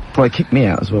 actually. Well, they kicked me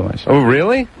out as well, actually. Oh,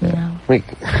 really? Yeah. Wait.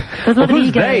 There's a lot of who's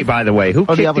egos. they, by the way? Who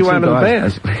kicked you out of the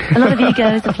band? A lot of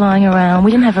egos are flying around.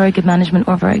 We didn't have very good management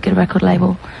or a very good record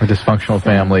label. A dysfunctional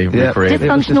family recreated.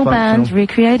 Dysfunctional band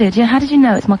recreated. Yeah, how did you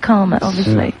know? It's my karma,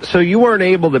 obviously. So you weren't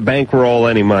able to bankroll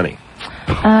any money?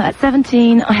 At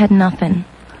 17, I had nothing.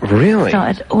 Really?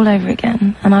 Started all over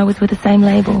again, and I was with the same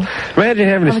label. Imagine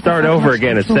having to start over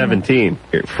again at 17.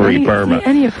 Free Burma.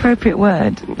 Any appropriate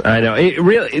word. I know.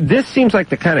 This seems like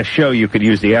the kind of show you could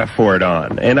use the F word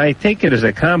on, and I take it as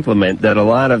a compliment that a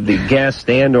lot of the guests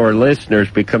and or listeners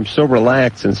become so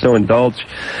relaxed and so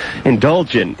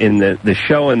indulgent in the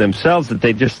show and themselves that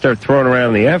they just start throwing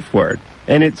around the F word.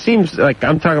 And it seems like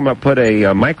I'm talking about put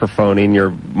a microphone in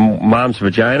your mom's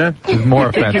vagina. It's more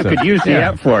offensive. You could use the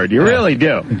F word. You really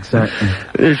do. Exactly.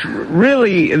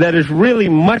 That is really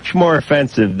much more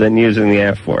offensive than using the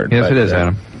F word. Yes, it is,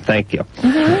 Adam. Thank you.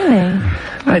 Really?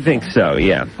 I think so,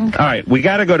 yeah. Okay. All right, we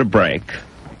got to go to break.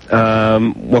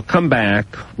 We'll come back.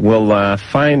 We'll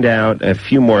find out a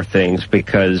few more things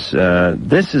because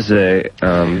this is I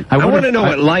want to know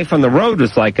what life on the road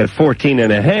was like at 14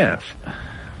 and a half.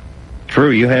 Drew,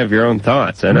 you have your own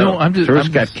thoughts. I know. No, Drew's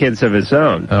got kids of his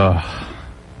own. Oh.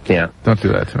 Yeah. Don't do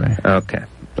that to me. Okay.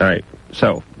 All right.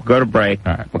 So, we'll go to break.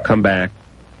 All right. We'll come back.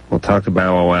 We'll talk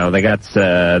about Bow Wow.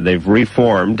 They've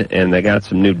reformed, and they got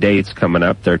some new dates coming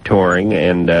up. They're touring,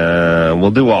 and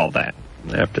we'll do all that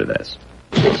after this.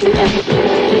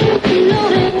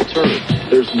 alternative.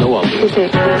 There's no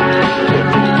alternative.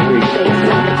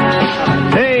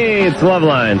 Hey, it's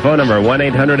Loveline. Phone number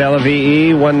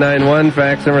 1-800-LVE-191.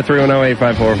 Fax number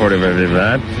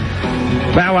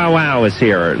 310-854-4055. Bow Wow Wow is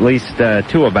here. Or at least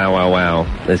two of Bow Wow Wow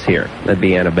is here. That'd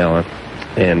be Annabella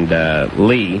and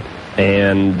Lee.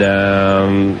 And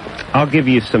I'll give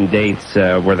you some dates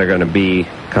where they're going to be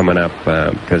coming up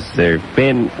because they've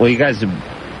been, well, you guys,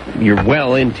 you're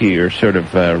well into your sort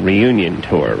of reunion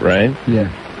tour, right?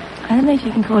 Yeah. I don't know if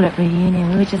you can call it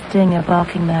reunion. We were just doing a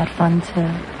Barking Mad Fun tour.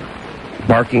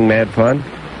 Barking Mad Fun?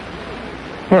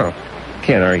 Well,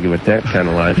 can't argue with that kind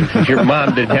of logic. Your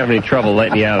mom didn't have any trouble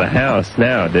letting you out of the house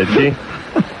now, did she?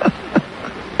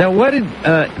 Now, what did,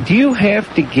 do you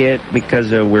have to get,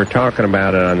 because we're talking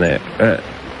about it on the,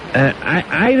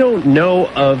 I don't know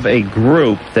of a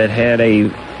group that had a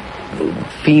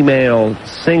female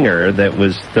singer that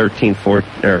was 13,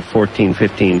 14,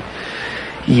 15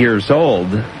 years old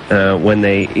when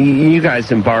you guys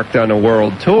embarked on a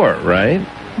world tour, right?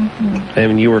 Mm-hmm.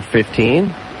 And you were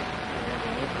 15?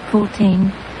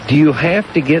 14. Do you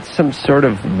have to get some sort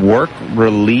of work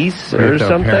release or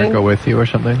something? A parent go with you or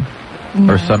something?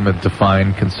 No. Or some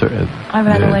defined concern? I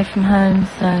ran away from home,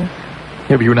 so...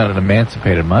 Yeah, but you were not an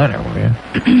emancipated minor, were you?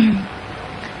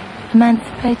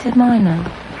 Emancipated minor?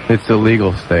 It's the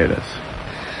legal status.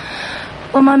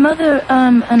 Well, my mother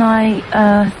and I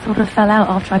sort of fell out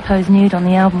after I posed nude on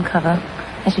the album cover,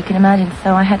 as you can imagine,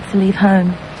 so I had to leave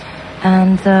home.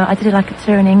 And I did like a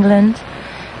tour in England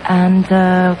and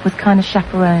was kind of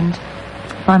chaperoned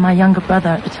by my younger brother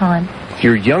at the time.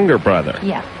 Your younger brother?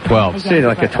 Yeah. 12. Say,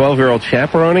 like brother. A 12-year-old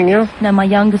chaperoning you? No, my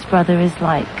youngest brother is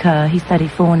like, he's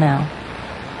 34 now.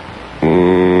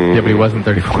 Yeah, but he wasn't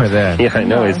 34 then. Yeah, I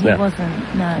know he's not. He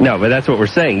wasn't, no. No, but that's what we're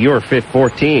saying. You were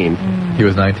 14. He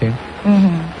was 19?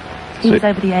 Mm-hmm. He was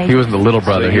over the age. He wasn't the little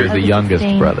brother, he was the youngest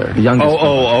 16. brother. The youngest brother.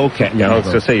 Oh, okay. Yeah, I was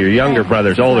going to say, your younger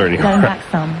brother's older than you. Going back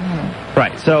some, yeah.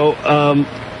 Right, so,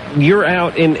 you're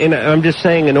out in, I'm just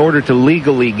saying, in order to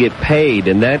legally get paid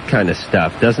and that kind of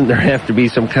stuff, doesn't there have to be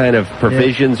some kind of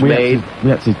provisions made? We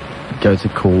had to go to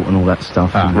court and all that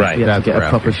stuff. Right. We had to get a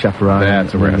proper chaperone.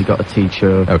 That's and then we got a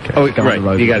teacher. Okay. Oh,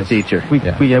 right. You got a teacher. We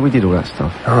did all that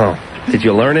stuff. Oh. Did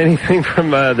you learn anything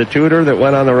from the tutor that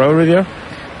went on the road with you?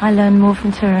 I learned more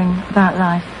from touring about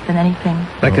life than anything.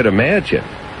 I could imagine.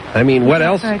 I mean, what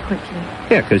else? Very quickly.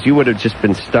 Yeah, because you would have just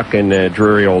been stuck in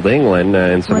dreary old England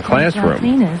in some classroom.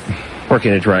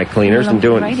 Working at dry cleaners and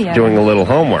doing a little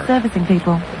homework. Servicing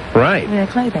people. Right. With their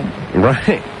clothing.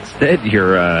 Right. Instead,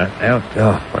 you're out.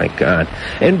 Oh, my God.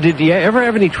 And did you ever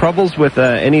have any troubles with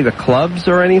any of the clubs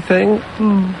or anything?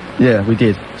 Mm. Yeah, we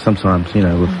did. Sometimes,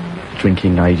 with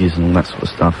drinking ages and that sort of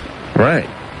stuff. Right.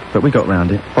 But we got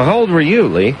around it. Well, how old were you,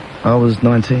 Lee? I was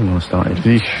 19 when I started.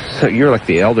 So you're like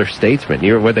the elder statesman.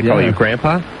 You're what they call you,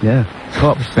 Grandpa? Yeah.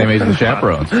 Pops. Same age as the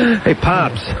chaperones. Hey,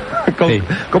 Pops,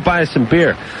 go buy us some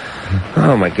beer.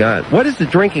 Oh, my God. What is the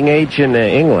drinking age in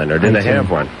England, or did they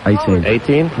have one? 18.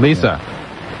 18? Lisa.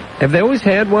 Have they always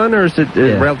had one, or is it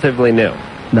relatively new?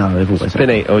 No, they've always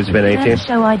been 18. They have to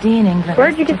show ID in England.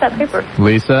 Where did you get that paper?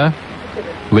 Lisa?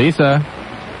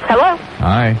 Hello?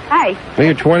 Hi. Hi.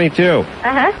 You're 22.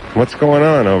 Uh-huh. What's going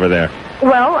on over there?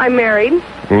 Well, I'm married,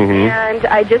 mm-hmm. and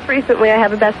I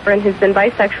have a best friend who's been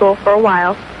bisexual for a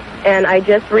while, and I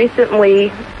just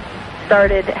recently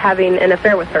started having an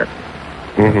affair with her.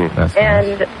 Mm-hmm. That's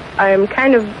and nice. I'm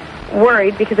kind of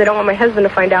worried because I don't want my husband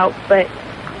to find out, but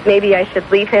maybe I should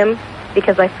leave him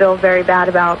because I feel very bad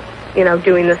about,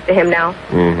 doing this to him now.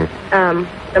 Mm-hmm.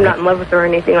 I'm not in love with her or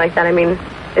anything like that. I mean,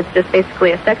 it's just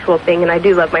basically a sexual thing, and I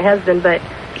do love my husband, but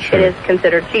sure. It is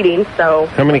considered cheating, so...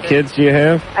 How many kids do you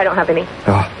have? I don't have any.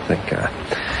 Oh, thank God.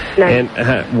 No. And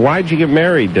why'd you get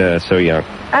married so young?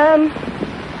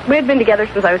 We had been together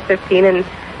since I was 15, and it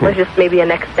was just maybe a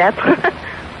next step.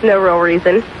 No real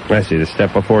reason. I see, the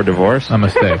step before divorce? A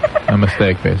mistake. A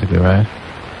mistake, basically, right?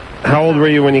 How old were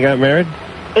you when you got married?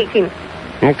 18.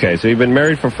 Okay, so you've been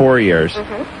married for 4 years.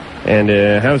 Mm-hmm.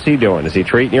 And how's he doing? Is he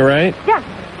treating you right? Yeah.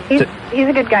 He's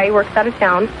a good guy. He works out of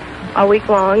town all week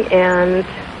long and,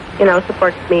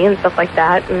 supports me and stuff like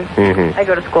that. And mm-hmm. I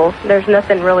go to school. There's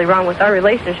nothing really wrong with our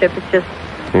relationship. It's just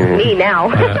me now.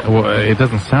 Well, it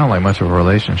doesn't sound like much of a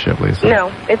relationship, Lisa.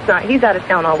 No, it's not. He's out of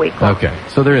town all week long. Okay,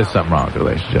 so there is something wrong with the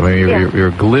relationship. I mean,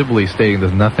 you're glibly stating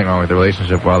there's nothing wrong with the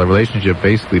relationship while the relationship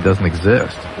basically doesn't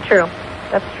exist. True.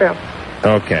 That's true.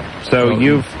 Okay, so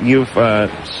you've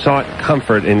sought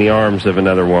comfort in the arms of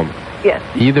another woman. Yes.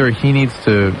 Either he needs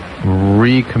to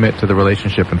recommit to the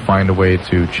relationship and find a way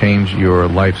to change your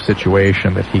life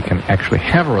situation that he can actually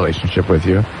have a relationship with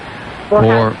you, well,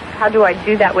 or how do I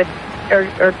do that with,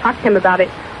 or talk to him about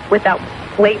it without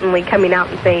blatantly coming out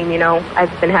and saying, you know,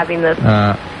 I've been having this.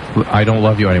 I don't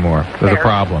love you anymore. There's a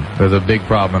problem. There's a big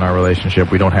problem in our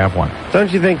relationship. We don't have one. Don't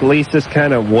you think Lisa's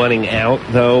kind of wanting out,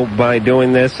 though, by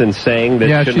doing this and saying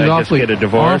that shouldn't I just get a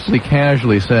divorce? Awfully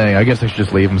casually saying, I guess I should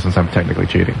just leave him since I'm technically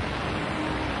cheating.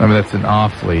 I mean, that's an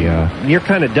awfully... You're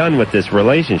kind of done with this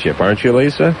relationship, aren't you,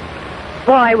 Lisa?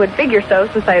 Well, I would figure so,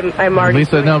 since I'm already...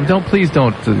 Lisa, please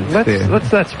don't...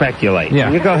 Let's not speculate.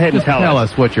 Yeah. You go ahead and tell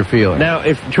us what you're feeling. Now,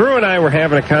 if Drew and I were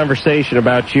having a conversation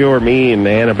about you, or me and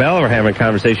Annabella were having a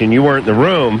conversation, you weren't in the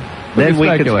room, then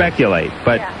we could speculate.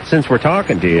 But since we're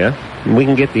talking to you, we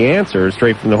can get the answer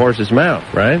straight from the horse's mouth,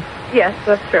 right? Yes,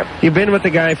 that's true. You've been with the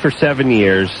guy for 7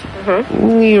 years.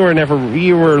 Mm-hmm.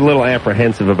 You were a little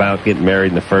apprehensive about getting married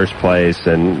in the first place,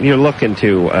 and you're looking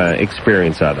to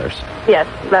experience others. Yes,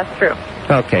 that's true.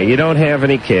 Okay, you don't have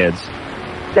any kids.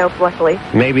 No, luckily.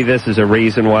 Maybe this is a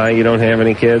reason why you don't have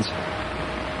any kids?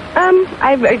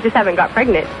 I just haven't got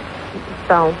pregnant,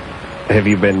 so... Have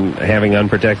you been having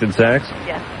unprotected sex?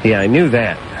 Yes. Yeah, I knew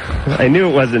that. I knew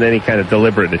it wasn't any kind of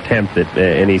deliberate attempt at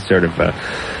any sort of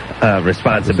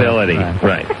responsibility.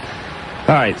 Right.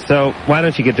 All right, so why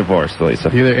don't you get divorced, Lisa?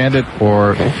 Either end it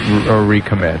or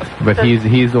recommit. But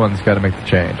he's the one that's got to make the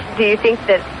change. Do you think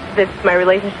that my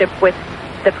relationship with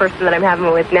the person that I'm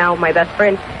having with now, my best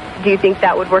friend, do you think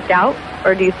that would work out?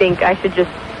 Or do you think I should just...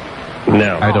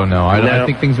 No. I don't know. I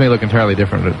think things may look entirely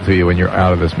different to you when you're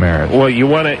out of this marriage. Well, you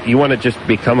want to just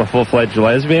become a full-fledged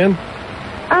lesbian?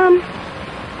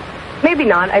 Maybe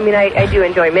not. I mean, I do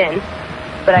enjoy men,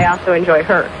 but I also enjoy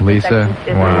her. Lisa?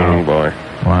 Wow. Oh, boy.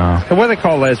 Wow. What do they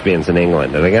call lesbians in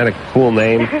England? Do they got a cool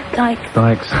name? Dykes.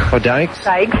 Oh, Dykes?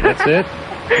 Dykes. That's it?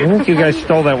 I think you guys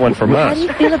stole that one from us. How do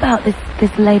you feel about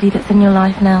this lady that's in your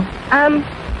life now?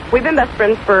 We've been best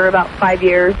friends for about 5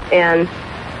 years, and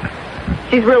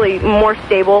she's really more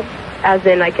stable, as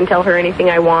in I can tell her anything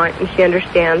I want, and she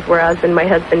understands, whereas my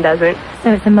husband doesn't.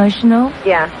 So it's emotional?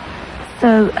 Yeah.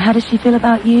 So how does she feel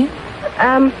about you?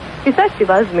 She says she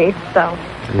loves me, so,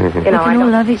 you know, we can all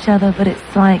love each other, but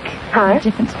it's like...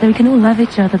 different. We can all love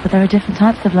each other, but there are different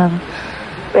types of love.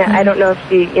 Yeah, I don't know if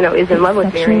she, is in love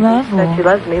with me or anything. She says she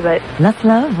loves me, but... That's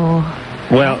love, or...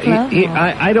 Well,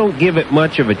 I don't give it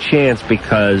much of a chance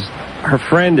because her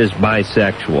friend is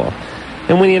bisexual.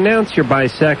 And when you announce you're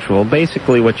bisexual,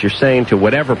 basically what you're saying to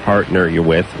whatever partner you're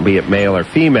with, be it male or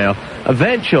female,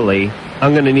 eventually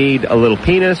I'm going to need a little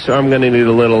penis or I'm going to need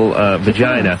a little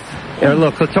vagina. Or a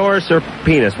little clitoris or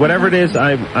penis. Whatever it is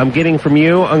I'm getting from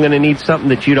you, I'm going to need something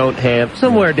that you don't have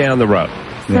somewhere down the road.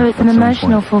 So it's an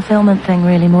emotional fulfillment thing,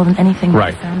 really, more than anything.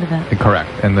 Right. The sound of it. Correct.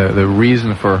 And the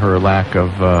reason for her lack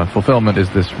of fulfillment is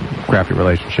this crappy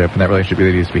relationship, and that relationship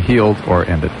either needs to be healed or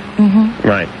ended. Mm-hmm.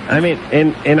 Right. I mean,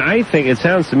 and I think it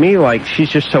sounds to me like she's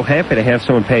just so happy to have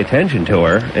someone pay attention to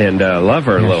her and love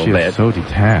her a little bit. She's so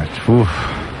detached. Oof.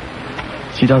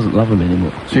 She doesn't love him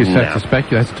anymore. She has to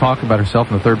speculate, has to talk about herself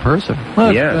in the third person.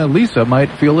 Well, Lisa might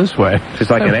feel this way. She's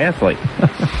like an athlete.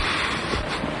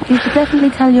 You should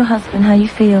definitely tell your husband how you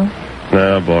feel.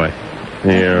 Oh, boy.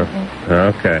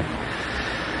 Yeah. Okay.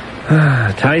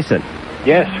 Tyson.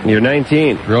 Yes. You're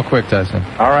 19. Real quick, Tyson.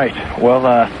 All right. Well,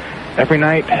 every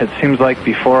night, it seems like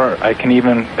before I can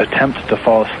even attempt to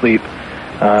fall asleep,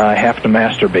 I have to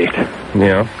masturbate.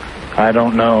 Yeah. I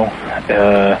don't know.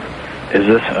 Is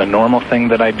this a normal thing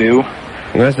that I do?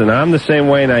 Listen, I'm the same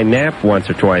way, and I nap once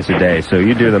or twice a day, so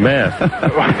you do the math.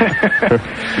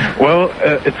 Well,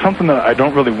 it's something that I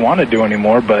don't really want to do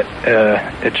anymore, but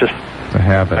it just... It's a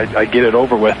habit. I get it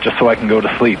over with just so I can go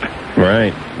to sleep.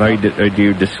 Right. Do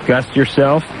you disgust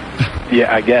yourself?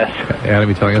 Yeah, I guess. Adam,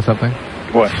 you telling us something?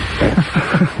 What?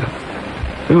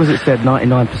 Who was it said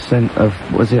 99%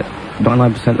 of... Was it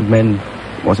 99% of men...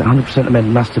 Was it 100% of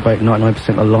men masturbate,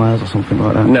 99% are liars, or something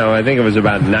like that? No, I think it was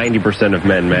about 90% of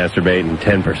men masturbate and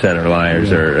 10% are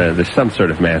liars, or there's some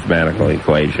sort of mathematical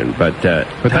equation. But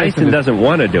Tyson doesn't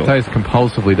want to do it. Tyson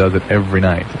compulsively does it every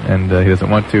night, and he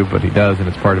doesn't want to, but he does, and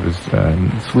it's part of his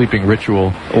sleeping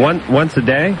ritual. Once a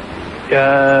day?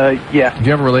 Yeah. Do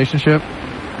you have a relationship?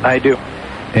 I do.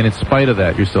 And in spite of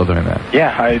that, you're still doing that?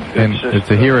 Yeah. It's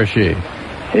a he or a she?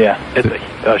 Yeah, it's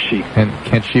a she. And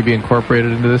can't she be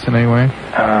incorporated into this in any way?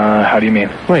 How do you mean?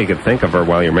 Well, you could think of her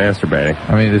while you're masturbating.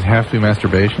 I mean, does it have to be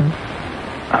masturbation?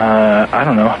 I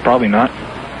don't know. Probably not.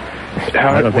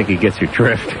 I don't think he gets your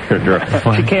drift.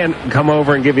 She can't come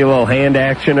over and give you a little hand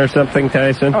action or something,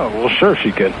 Tyson? Oh, well, sure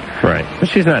she could. Right. But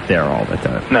she's not there all the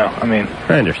time. No, I mean...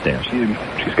 I understand.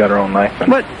 She's got her own life.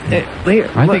 But,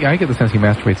 I think I get the sense he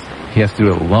masturbates, he has to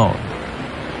do it alone.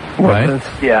 Right? That's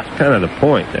kind of the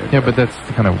point there. Yeah, but that's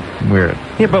kind of weird.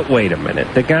 Yeah, but wait a minute.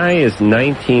 The guy is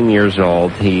 19 years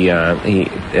old. He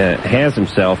has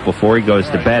himself before he goes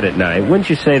to bed at night. Wouldn't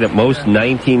you say that most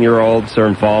 19-year-olds are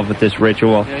involved with this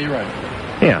ritual? Yeah, you're right.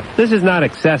 Yeah, this is not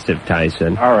excessive,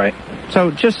 Tyson. All right.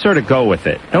 So just sort of go with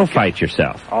it. Don't fight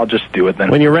yourself. I'll just do it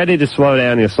then. When you're ready to slow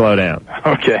down, you slow down.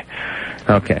 Okay.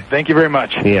 Okay. Thank you very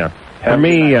much. Yeah. For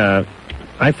me,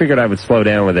 I figured I would slow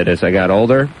down with it as I got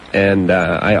older, and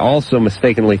I also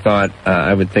mistakenly thought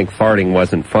I would think farting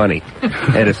wasn't funny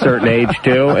at a certain age,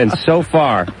 too, and so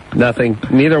far,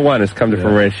 neither one has come to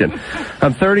fruition.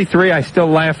 I'm 33, I still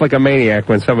laugh like a maniac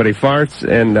when somebody farts,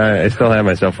 and I still have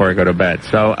myself before I go to bed.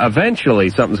 So eventually,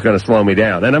 something's going to slow me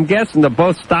down. And I'm guessing they'll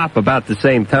both stop about the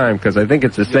same time, because I think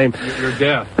it's the same... You're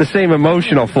deaf. The same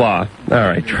emotional flaw. All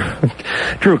right,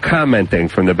 Drew commenting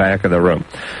from the back of the room.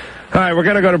 All right, we're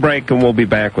going to go to break, and we'll be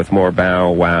back with more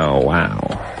Bow Wow Wow.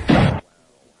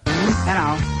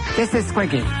 Hello, this is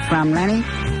Squiggy from Lenny,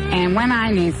 and when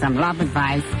I need some love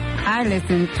advice, I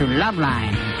listen to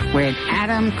Loveline with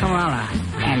Adam Carolla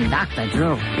and Dr.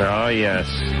 Drew. Oh, yes.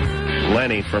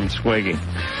 Lenny from Squiggy.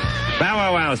 Bow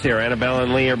Wow Wow's here. Annabelle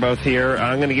and Lee are both here.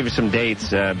 I'm going to give you some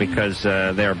dates because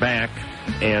they're back,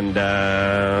 and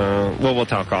we'll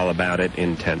talk all about it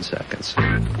in 10 seconds.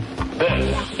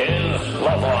 This is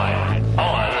Loveline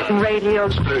on Radio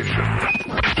Station.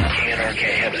 KNRK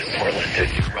Hammond, Portland,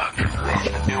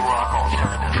 New Rock. New Rock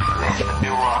Alternative. New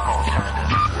Rock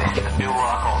Alternative. New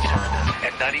Rock Alternative.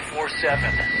 At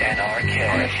 94.7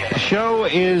 NRK. The show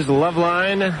is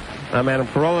Loveline. I'm Adam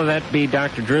Carolla. That'd be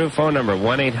Dr. Drew. Phone number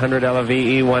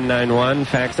 1-800-LOVE-191.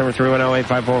 Fax number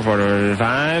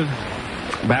 310-854-445.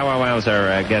 Bow Wow Wow is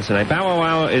our guest tonight. Bow Wow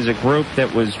Wow is a group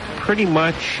that was pretty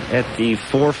much at the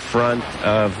forefront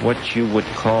of what you would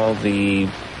call the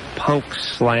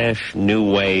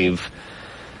punk/new wave.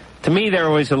 To me, they're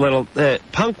always a little...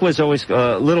 punk was always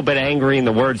a little bit angry and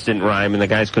the words didn't rhyme and the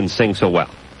guys couldn't sing so well.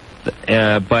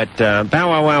 But Bow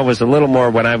Wow Wow was a little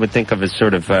more what I would think of as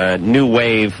sort of new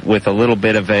wave with a little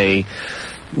bit of a...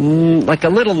 like a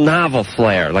little novel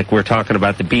flair, like we're talking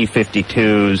about the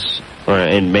B-52s,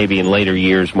 and maybe in later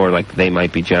years more like They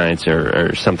Might Be Giants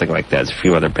or something like that. There's a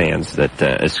few other bands that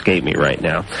escape me right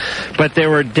now. But they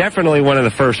were definitely one of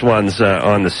the first ones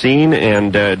on the scene,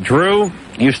 and Drew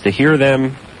used to hear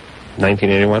them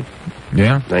 1981?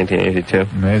 Yeah. 1982.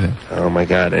 Amazing. Oh, my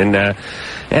God. And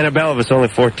Annabelle was only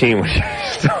 14 when she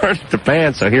started the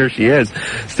band, so here she is.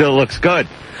 Still looks good.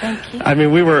 Thank you. I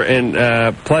mean, we were in,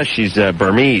 plus she's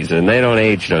Burmese, and they don't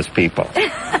age those people.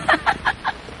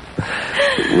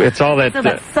 It's all that,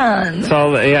 sun.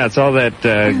 It's all that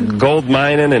gold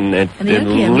mining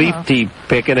and leaf tea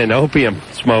picking and opium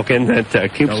smoking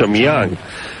that keeps them young.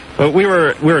 But we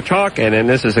were talking, and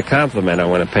this is a compliment I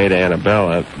want to pay to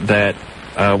Annabella, that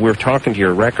we were talking to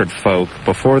your record folk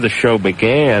before the show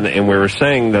began, and we were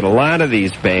saying that a lot of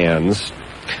these bands,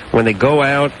 when they go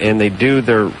out and they do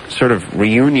their sort of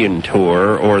reunion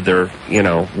tour or their,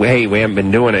 hey, we haven't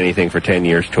been doing anything for 10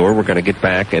 years tour, we're going to get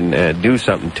back and do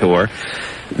something tour,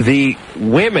 the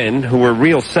women who were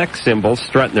real sex symbols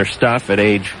strutting their stuff at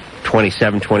age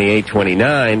 27, 28,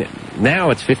 29, now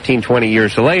it's 15, 20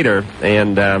 years later,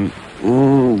 and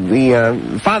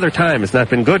the Father Time has not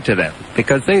been good to them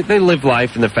because they lived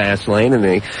life in the fast lane in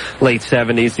the late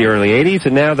 70s, the early 80s,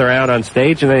 and now they're out on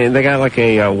stage and they got like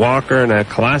a walker and a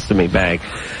colostomy bag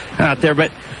out there.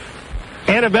 But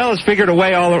Annabelle has figured a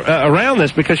way all around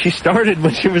this because she started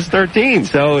when she was 13.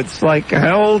 So it's like,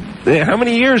 how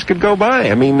many years could go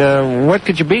by? I mean, what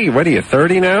could you be? What are you,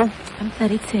 30 now? I'm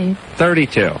 32.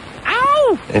 32.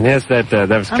 And here's that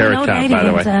was Carrot Top, by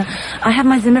the way. I have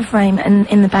my Zimmer frame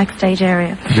in the backstage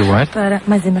area. You what? But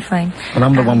my Zimmer frame. And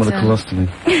I'm the one with the colostomy.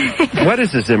 What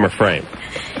is a Zimmer frame?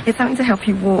 It's something to help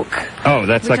you walk. Oh,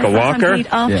 that's like a walker?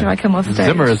 After I come off stage.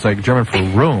 Zimmer is like German for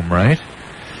room, right?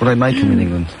 Well, they make them in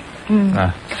England.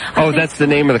 Oh, that's the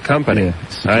name of the company. Yeah,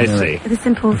 I see. The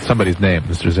simple... Somebody's name,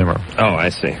 Mr. Zimmer. Oh, I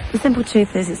see. The simple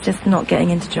truth is it's just not getting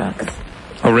into drugs.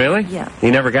 Oh, really? Yeah.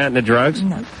 You never got into drugs?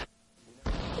 No.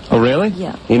 Oh, really?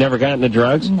 Yeah. You never got into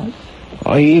drugs? No.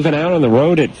 Are you even out on the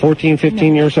road at 14,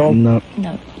 15 years old? No.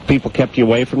 No. People kept you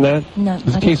away from that? No.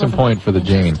 It's a case in point for the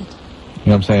gene. You know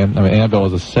what I'm saying? I mean, Annabelle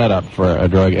was a setup for a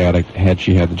drug addict had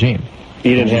she had the gene.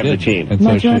 You didn't have the gene. And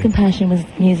My drug and passion was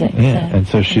music. Yeah, so. and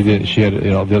so she had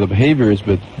the other behaviors,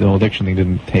 but the whole addiction thing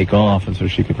didn't take off, and so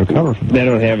she could recover from that. They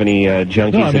don't have any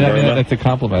junkies No, I mean, in that's a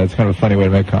compliment. It's kind of a funny way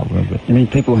to make a compliment. But. You mean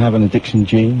people have an addiction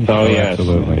gene? Oh, yes.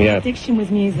 Absolutely. Yeah. Addiction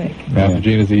was music. Yeah, the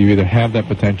gene is that you either have that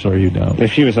potential or you don't.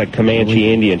 If she was like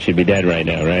Comanche Indian, she'd be dead right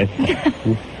now, right?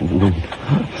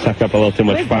 Suck up a little too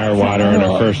much fire water on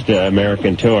her first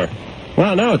American tour.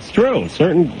 Well, no, it's true.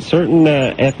 Certain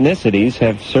ethnicities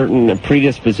have certain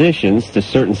predispositions to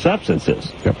certain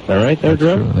substances. Yep. All right, there,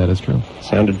 Drew? That is true.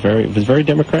 It was very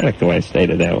democratic the way I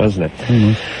stated that, wasn't it?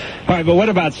 Mm-hmm. All right, but what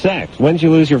about sex? When did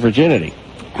you lose your virginity?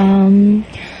 When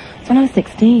I was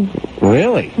 16.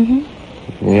 Really?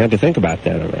 Mm-hmm. You had to think about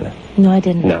that already. No, I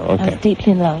didn't. No, okay. I was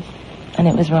deeply in love, and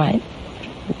it was right.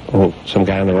 Oh, some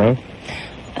guy on the road?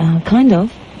 Kind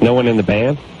of. No one in the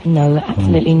band? No,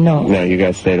 absolutely not. No, you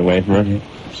guys stayed away from her?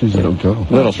 She's a little girl.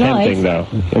 A little tempting, though.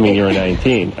 I mean, you were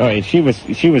 19. Oh, and she was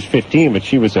 15, but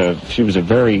she was a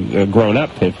very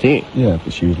grown-up 15. Yeah,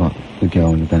 but she was like the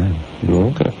girl in the band.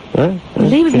 Okay. All right. Well,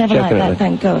 Lee was never like that,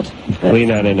 thank God. But Lee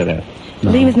not into that.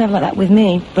 No. Lee was never like that with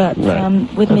me, but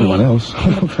with everyone me, else.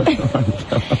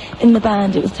 in the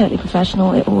band, it was totally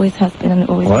professional. It always has been, and it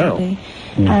always will be.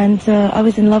 Yeah. And I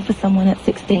was in love with someone at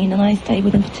 16, and I stayed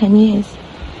with him for 10 years.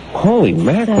 Holy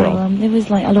mackerel! So it was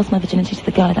like I lost my virginity to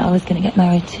the guy that I was going to get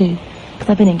married to, because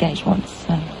I've been engaged once.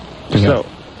 So. Yeah.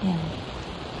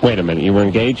 Wait a minute. You were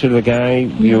engaged to the guy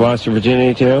you lost your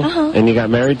virginity to, and you got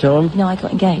married to him? No, I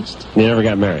got engaged. You never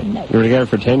got married? No. You were together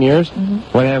for 10 years? Mm-hmm.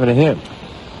 What happened to him?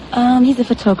 He's a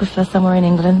photographer somewhere in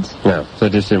England. No, so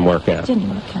it just didn't work out. Didn't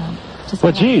work out.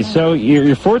 Well, geez, so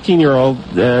your 14-year-old,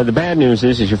 the bad news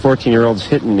is your 14-year-old's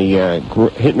hitting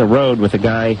the road with a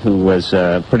guy who was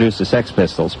produced the Sex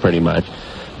Pistols, pretty much.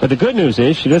 But the good news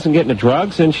is she doesn't get into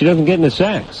drugs and she doesn't get into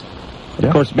sex. Yeah.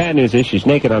 Of course, the bad news is she's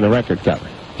naked on the record cover.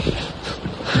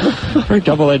 Very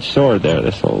double-edged sword there,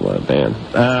 this whole band.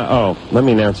 Let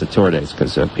me announce the tour dates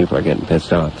because people are getting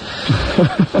pissed off.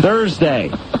 Thursday.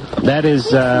 That is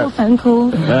phone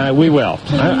call. We will.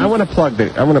 I want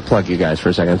to plug you guys for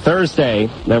a second. Thursday,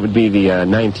 that would be the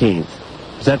 19th.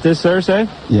 Is that this Thursday?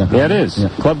 Yeah. Yeah, it is. Yeah.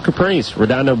 Club Caprice,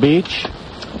 Redondo Beach.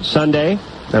 Sunday,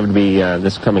 that would be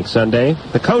this coming Sunday.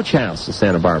 The Coach House in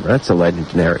Santa Barbara. That's a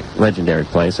legendary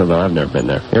place, although I've never been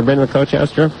there. You ever been to the Coach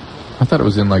House, Drew? I thought it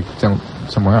was in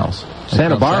somewhere else.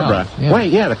 Santa Barbara. Yeah.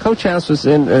 Wait, yeah, the Coach House was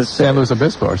in San Luis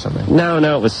Obispo or something. No,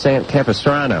 it was San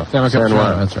Capistrano. San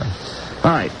Capistrano, that's right. All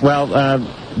right. Well,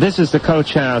 this is the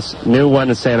Coach House, new one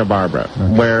in Santa Barbara,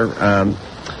 where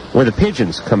the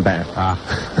pigeons come back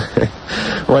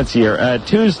once a year.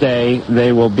 Tuesday,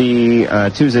 they will be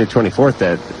Tuesday the 24th.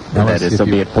 That is, they'll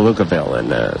be at Palookaville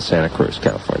in Santa Cruz,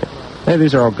 California. Hey,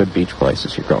 these are all good beach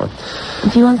places you're going.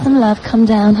 If you want some love, come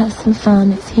down, have some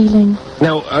fun. It's healing.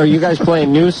 Now, are you guys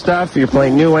playing new stuff? Are you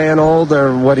playing new and old,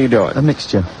 or what are you doing? A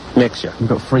mixture. We've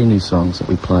got 3 new songs that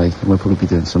we play, and we'll probably be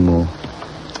doing some more.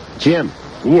 Jim.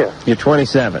 Yeah. You're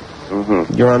 27.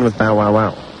 Mm-hmm. You're on with Bow Wow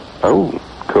Wow. Oh,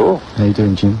 cool. How you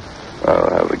doing, Jim?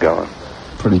 How's it going?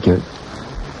 Pretty good.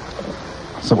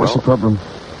 So what's your problem?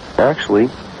 Actually,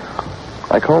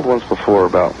 I called once before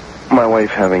about my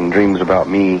wife having dreams about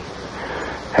me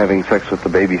having sex with the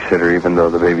babysitter, even though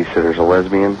the babysitter's a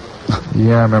lesbian.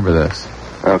 Yeah, I remember this.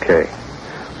 Okay.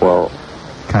 Well,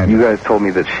 you guys told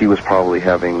me that she was probably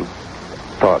having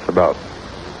thoughts about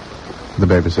the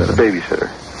babysitter.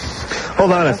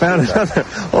 Hold on,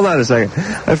 hold on a second.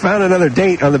 I found another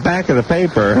date on the back of the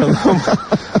paper.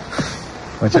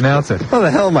 Why don't you announce it? What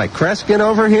the hell am I, Kreskin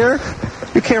over here?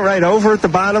 You can't write over at the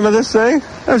bottom of this thing?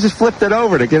 I just flipped it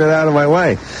over to get it out of my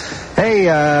way. Hey,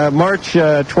 March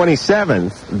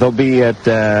 27th, they'll be at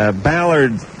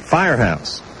Ballard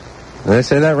Firehouse. Did I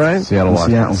say that right? Seattle,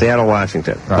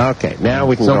 Washington. Right. Okay, now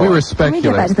we can go. So we were speculating.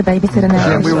 Can we get back to the babysitter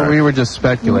now? We were just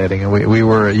speculating,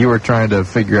 and you were trying to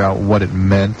figure out what it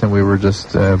meant, and we were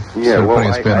just sort of putting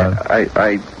a spin on it.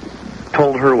 I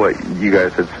told her what you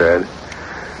guys had said,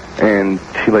 and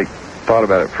she thought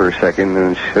about it for a second,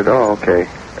 and she said, "Oh, okay."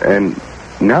 And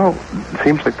now it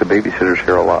seems like the babysitter's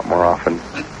here a lot more often.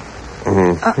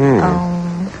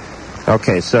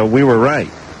 Okay, so we were right.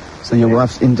 So your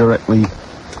wife's indirectly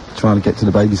trying to get to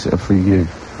the babysitter through you,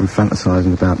 through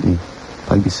fantasizing about the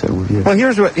babysitter with you. Well,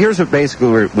 here's what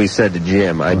basically we said to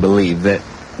Jim. I believe that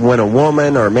when a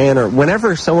woman or a man or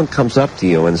whenever someone comes up to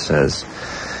you and says,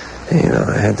 "Hey,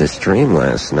 I had this dream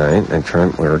last night and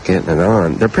we were getting it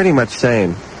on," they're pretty much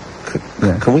saying,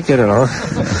 "Can we get it on?"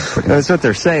 That's what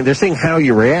they're saying. They're saying how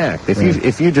you react.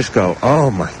 If you just go, "Oh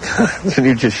my God," and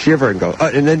you just shiver and go,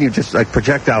 and then you just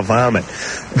projectile vomit,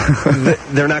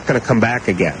 they're not going to come back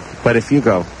again. But if you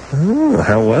go, "Oh,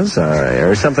 how was I?"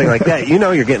 or something like that,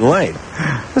 you're getting laid.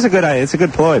 That's a good idea. It's a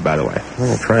good ploy, by the way. I'm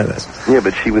going to try this. Yeah,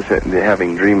 but she was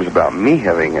having dreams about me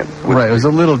having it. Right, it was a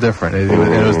little different. It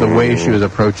was the way she was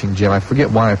approaching Jim. I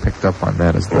forget why I picked up on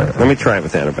that. Let me try it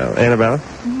with Annabelle. Annabelle?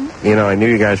 I knew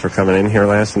you guys were coming in here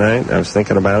last night. I was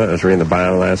thinking about it. I was reading the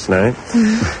bio last night.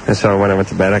 And so when I went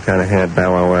to bed, I kind of had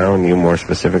Bow Wow Wow and you more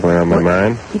specifically on my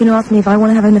mind. You going to ask me if I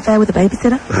want to have an affair with a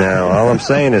babysitter? No, all I'm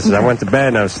saying is I went to bed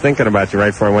and I was thinking about you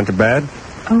right before I went to bed.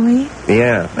 Oh, really?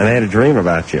 Yeah, and I had a dream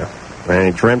about you. And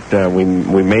I dreamt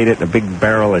we made it in a big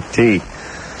barrel of tea.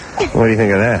 What do you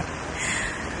think of that?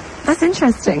 That's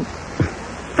interesting.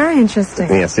 Very interesting.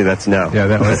 Yeah, see, that's no. Yeah,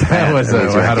 that was how do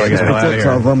I get out of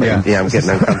here? Yeah, I'm getting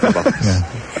uncomfortable.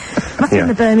 Must be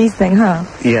the Burmese thing, huh?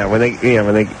 Yeah, when they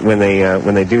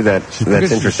do that,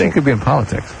 that's interesting. She could be in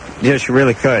politics. Yeah, she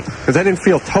really could. Because I didn't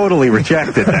feel totally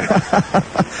rejected there.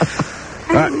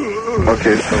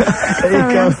 Okay, so...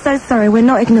 Sorry, I'm so sorry. We're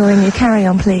not ignoring you. Carry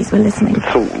on, please. We're listening.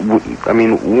 So, I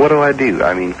mean, what do?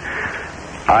 I mean,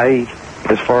 I,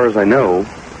 as far as I know,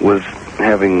 was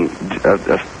having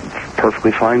a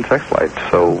perfectly fine sex life,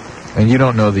 so... And you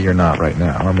don't know that you're not right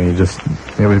now. I mean,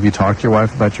 have you talked to your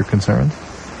wife about your concerns?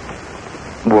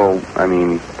 Well, I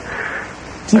mean...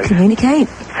 Do you communicate?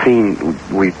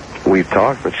 We've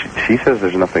talked, but she says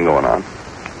there's nothing going on.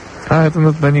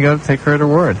 Then you got to take her at her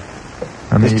word.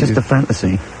 I mean, it's just a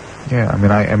fantasy. Yeah,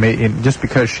 I mean, just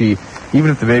because even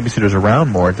if the babysitter's around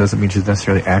more, it doesn't mean she's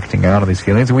necessarily acting out on these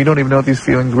feelings, and we don't even know these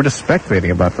feelings. We're just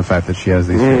speculating about the fact that she has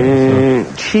these feelings.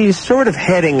 So. She's sort of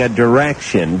heading a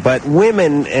direction, but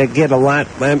women get a lot...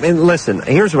 I mean, listen,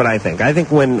 here's what I think. I think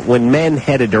when men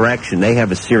head a direction, they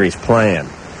have a serious plan.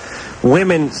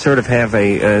 Women sort of have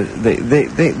they're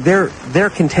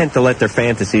content to let their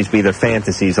fantasies be their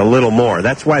fantasies a little more.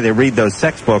 That's why they read those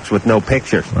sex books with no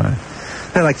pictures. Right.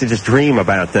 I like to just dream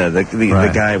about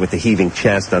the guy with the heaving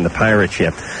chest on the pirate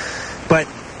ship. But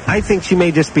I think she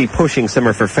may just be pushing some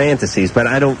of her fantasies, but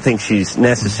I don't think she's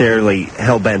necessarily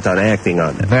hell-bent on acting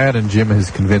on them. That and Jim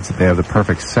is convinced that they have the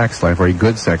perfect sex life, or a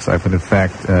good sex life, and in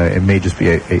fact, it may just be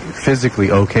a physically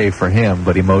okay for him,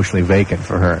 but emotionally vacant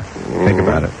for her. Think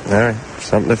about it. All right,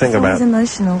 something to think about. It's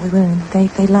always emotional with women. They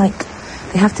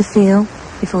have to feel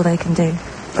before they can do.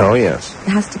 Oh, yes.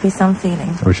 There has to be some feeling.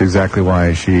 Which is exactly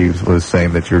why she was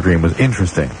saying that your dream was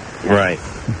interesting. Right.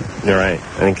 You're right.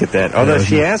 I didn't get that. Although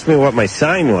she asked me what my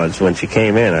sign was when she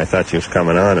came in. I thought she was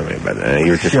coming on to me, but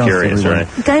you were just curious, right?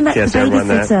 Going back to the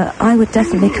babysitter, I would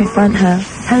definitely confront her.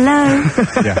 Hello?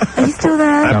 Yeah. Are you still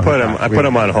there? I put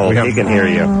him on hold. He can hear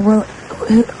you. Well,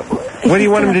 what do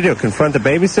you want him to do? Confront the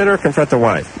babysitter or confront the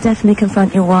wife? Definitely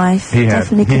confront your wife. He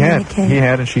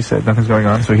had, and she said nothing's going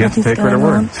on, so he had to take her to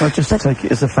word. So just take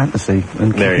it as a fantasy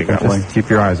and there you go. Just keep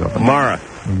your eyes open. Mara.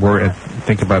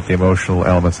 Think about the emotional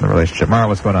elements in the relationship. Mara,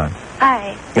 what's going on?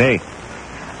 Hi. Hey.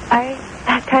 I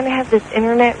kind of have this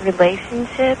internet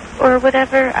relationship or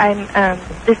whatever. I'm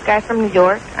this guy from New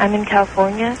York. I'm in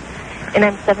California, and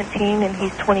I'm 17, and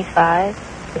he's 25.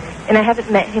 And I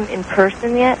haven't met him in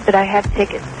person yet, but I have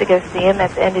tickets to go see him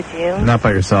at the end of June. Not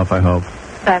by yourself, I hope.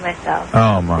 By myself.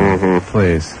 Oh, Mom,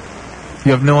 please.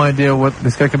 You have no idea what...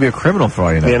 This guy could be a criminal for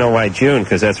all you know. You know why June?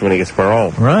 Because that's when he gets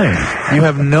paroled. Right. You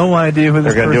have no idea who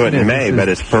this person is. They're going to do it in May, but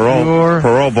his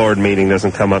parole board meeting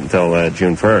doesn't come up until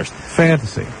June 1st.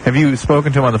 Fantasy. Have you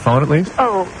spoken to him on the phone at least?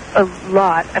 Oh, a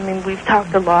lot. I mean, we've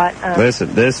talked a lot.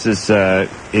 Listen, this is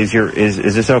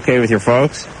this okay with your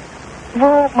folks?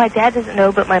 Well, my dad doesn't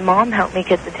know, but my mom helped me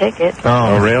get the ticket.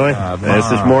 Oh, really? This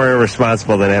is more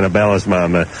irresponsible than Annabella's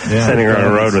mom, sending her on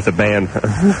a road with a band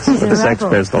with the Sex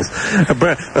Pistols. They're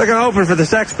going to open for the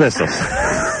Sex Pistols.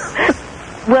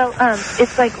 Well,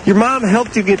 it's like... Your mom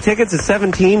helped you get tickets at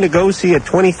 17 to go see a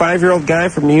 25-year-old guy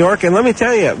from New York, and let me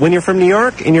tell you, when you're from New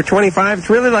York and you're 25, it's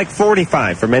really like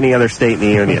 45 from any other state in the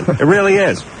Union. It really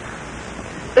is.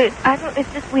 But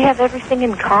it's just we have everything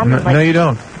in common. No, you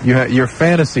don't. Your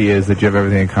fantasy is that you have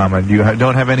everything in common. You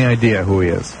don't have any idea who he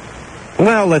is.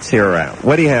 Well, let's hear her out.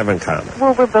 What do you have in common?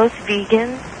 Well, we're both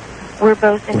vegans. We're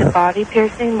both into body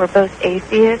piercing. We're both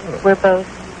atheists. We're both...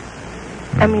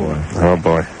 Oh,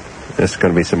 boy. This is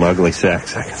going to be some ugly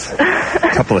sex.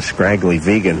 A couple of scraggly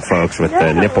vegan folks with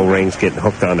nipple rings getting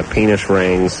hooked onto penis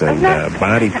rings and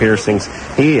body piercings.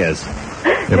 He is.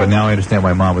 Yeah, but now I understand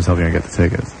why Mom was helping her get the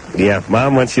tickets. Yeah,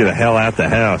 Mom wants you the hell out the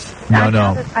house. No.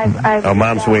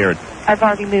 Mom's weird. I've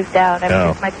already moved out.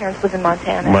 My parents live in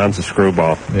Montana. Mom's a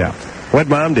screwball. Yeah. What'd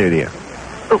Mom do to you?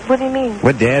 What do you mean?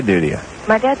 What'd Dad do to you?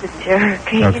 My dad's a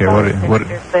jerk. Okay, what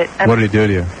did he do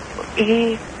to you?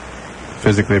 He...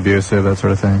 Physically abusive, that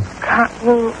sort of thing?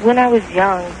 Well, when I was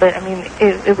young, but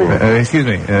it was... excuse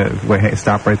me, wait,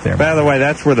 stop right there. By the way,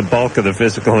 that's where the bulk of the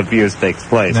physical abuse takes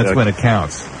place. That's when it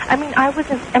counts.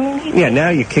 Yeah, now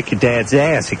you kick your dad's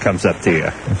ass, he comes up to you.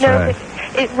 That's right.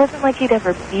 It wasn't like he'd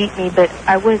ever beat me, but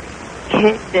I was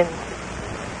kicked and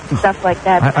stuff like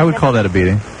that. I would call that a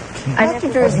beating.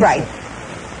 Messenger is right.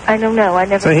 I don't know. I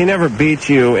never. So he never beat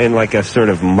you in like a sort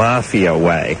of mafia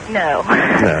way. No.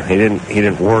 No, he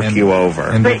didn't work you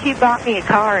over. But he bought me a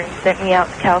car and sent me out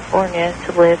to California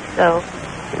to live. So,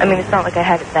 I mean, it's not like I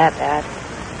had it that bad.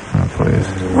 Oh, please.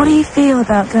 What do you feel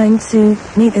about going to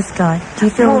meet this guy? Do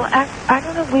you feel? Well, I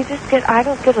don't know. I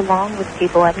don't get along with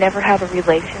people. I've never had a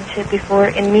relationship before,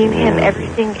 and me and him,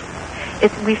 everything.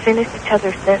 We finish each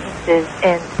other's sentences,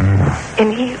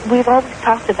 and we've always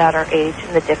talked about our age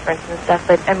and the difference and stuff.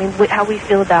 But I mean, how we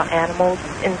feel about animals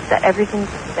and stuff,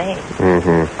 everything's the same.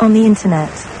 Mm-hmm. On the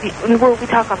internet. Well, we don't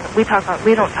talk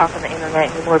on the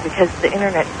internet anymore because the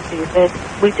internet's stupid.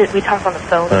 We talk on the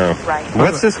phone. Right.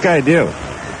 What's this guy do?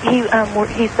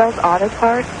 He sells auto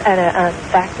parts at a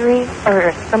factory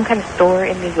or some kind of store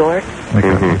in New York. Like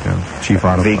a cheap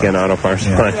auto vegan auto parts.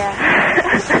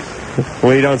 Yeah.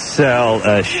 We don't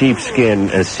sell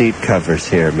sheepskin seat covers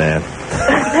here, man. No,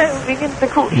 vegans are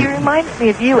cool. He reminds me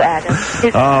of you, Adam.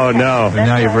 Oh, no.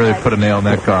 Now you've really put a nail in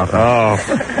that coffin. Oh,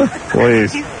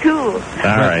 please. He's cool. All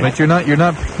right. But you're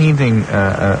not painting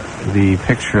the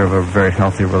picture of a very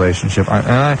healthy relationship.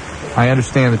 I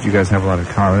understand that you guys have a lot in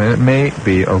common, and it may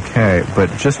be okay,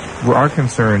 but just our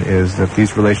concern is that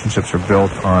these relationships are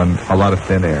built on a lot of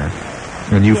thin air.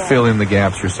 And you fill in the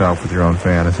gaps yourself with your own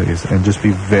fantasies. And just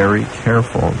be very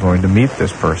careful going to meet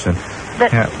this person.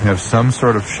 Have some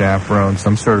sort of chaperone,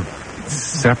 some sort of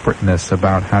separateness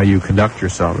about how you conduct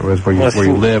yourself, where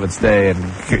you live and stay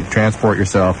and transport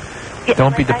yourself. Yeah,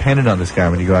 don't be dependent on this guy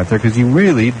when you go out there, because you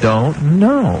really don't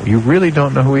know. You really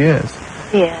don't know who he is.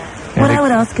 Yeah. What I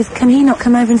would ask is, can he not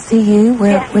come over and see you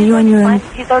where you're on your own?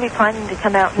 He's already planning to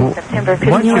come out in September.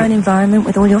 In your own environment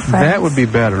with all your friends. That would be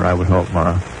better, I would hope,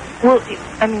 Mara. Well,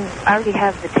 I mean, I already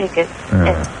have the tickets. All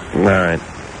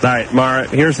right, Mara,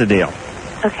 here's the deal.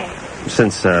 Okay.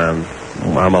 Since I'm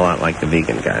a lot like the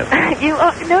vegan guy.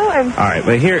 I'm... All right,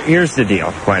 but here's the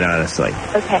deal, quite honestly.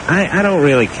 Okay. I don't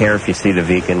really care if you see the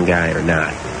vegan guy or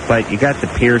not. But you got the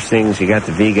piercings, you got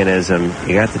the veganism,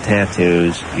 you got the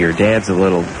tattoos, your dad's a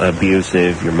little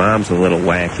abusive, your mom's a little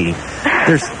wacky.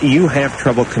 You have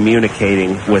trouble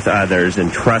communicating with others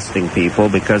and trusting people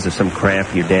because of some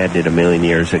crap your dad did 1,000,000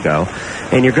 years ago.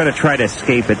 And you're going to try to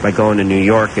escape it by going to New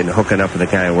York and hooking up with a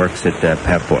guy who works at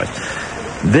Pep Boys.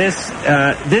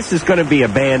 This is going to be a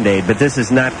Band-Aid, but this is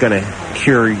not going to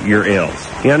cure your ills.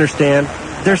 You understand?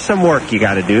 There's some work you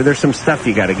got to do. There's some stuff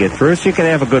you got to get through so you can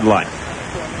have a good life.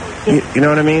 You know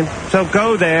what I mean? So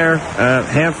go there,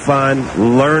 have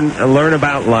fun, learn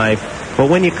about life. But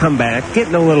when you come back, get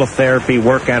in a little therapy,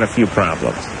 work out a few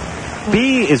problems.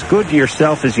 Be as good to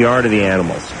yourself as you are to the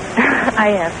animals. I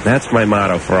am. That's my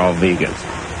motto for all vegans.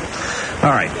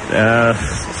 All right.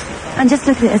 And just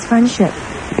look at it as friendship.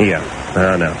 Yeah.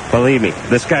 No. Believe me,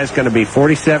 this guy's going to be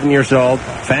 47 years old,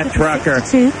 fat trucker.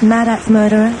 62, mad axe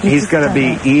murderer. He's going to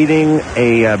be eating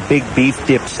a big beef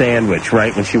dip sandwich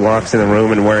right when she walks in the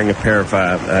room and wearing a pair of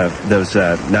those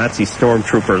Nazi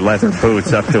stormtrooper leather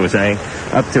boots up to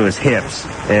his hips,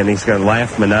 and he's going to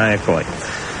laugh maniacally.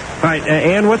 All right,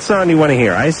 Ann, what song do you want to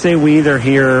hear? I say we either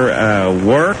hear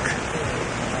Work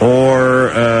or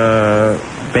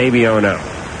Baby Oh No.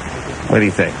 What do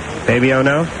you think? Baby Oh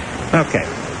No?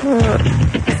 Okay.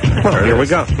 Well, here we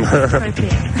go.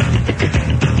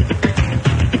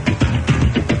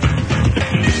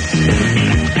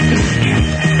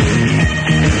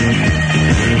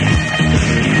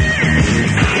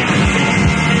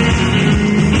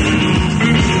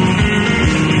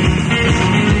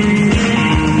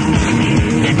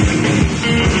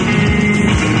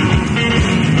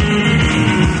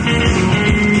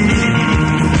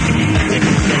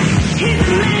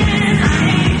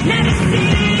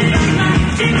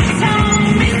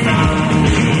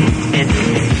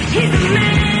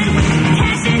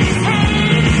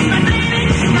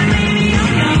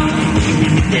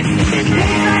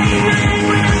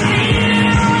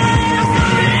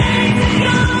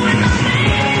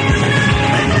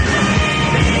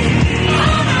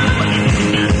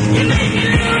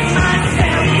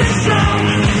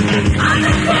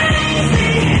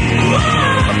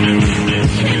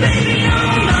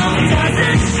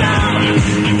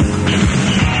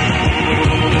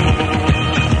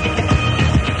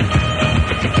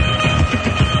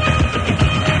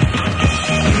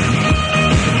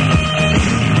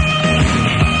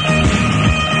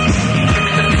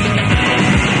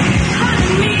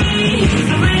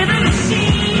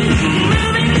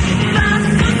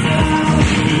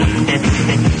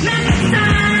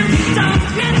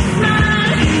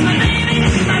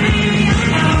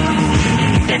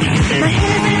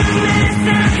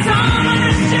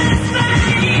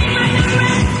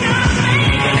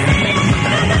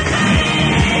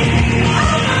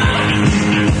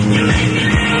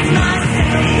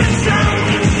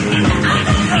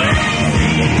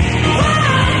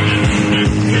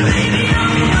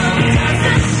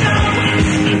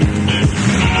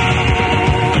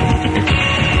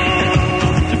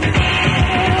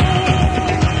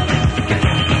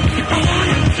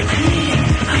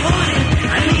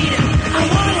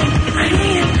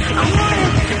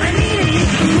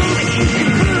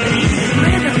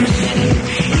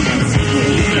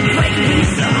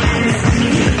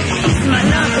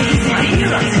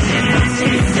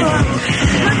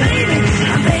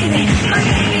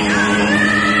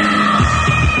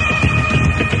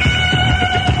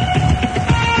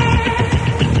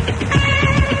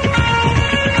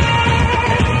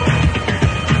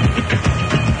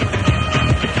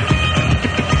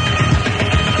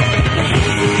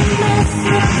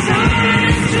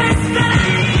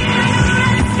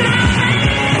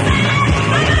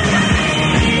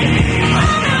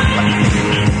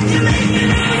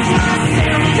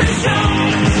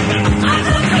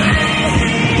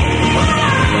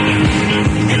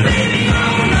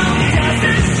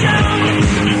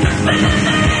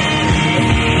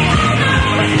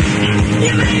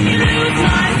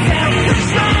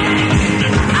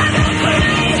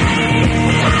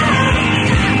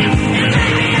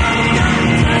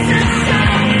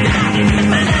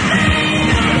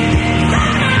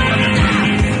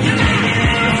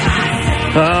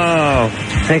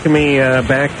 Taking me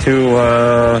back to,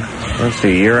 let's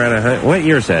see, year out of high... What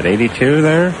year's that, 82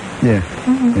 there? Yeah.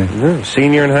 Yeah.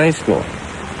 Senior in high school.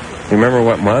 You remember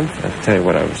what month? I'll tell you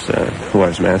what I was, who I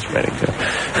was masturbating to.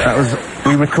 That was,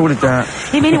 we recorded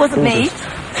that. You mean it wasn't me?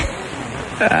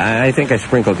 I think I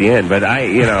sprinkled you in, but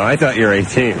I thought you were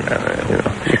 18.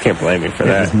 You can't blame me for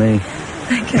that. It was me.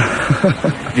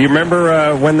 Do you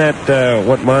remember when that,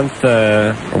 what month,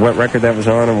 or what record that was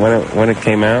on and when it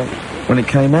came out? When it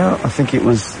came out, I think it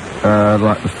was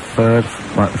like the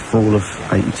fall of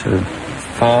 82.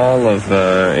 Fall of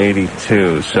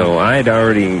 82. So I'd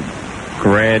already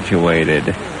graduated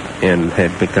and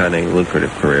had begun a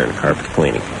lucrative career in carpet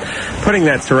cleaning. Putting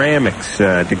that ceramics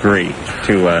degree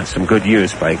to some good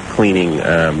use by cleaning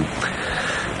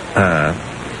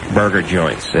burger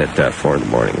joints at 4 in the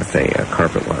morning with a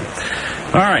carpet line.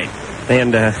 All right.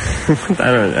 And I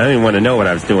didn't want to know what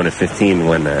I was doing at 15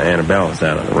 when Annabelle was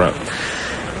out on the road.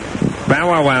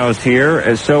 Bow Wow Wow is here,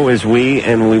 and so is we,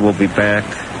 and we will be back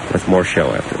with more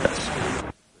show after this.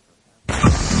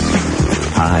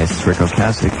 Hi, this is Rick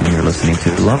Ocasek, and you're listening to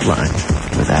Loveline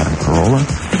with Adam Carolla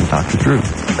and Dr. Drew.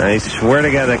 I swear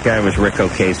to God that guy was Rick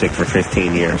Ocasek for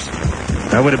 15 years.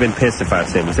 I would have been pissed if I'd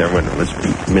seen everyone was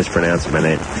mispronouncing my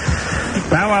name.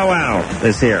 Bow Wow Wow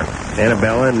is here.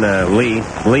 Annabelle and Lee.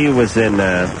 Lee was in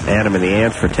Adam and the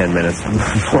Ants for 10 minutes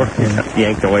before he got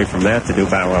yanked away from that to do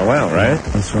Bow Wow Wow, right?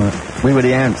 That's right. We were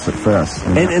the Ants at first.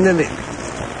 And then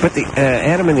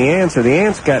Adam and the Ants, or the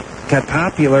Ants got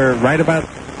popular right about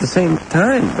the same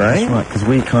time, right? That's right, because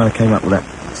we kind of came up with that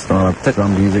style of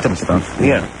drum music and stuff.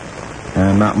 Yeah.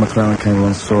 And Matt McClellan came along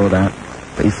and saw that,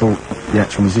 but he thought the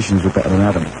actual musicians were better than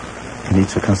Adam. And he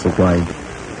took us away,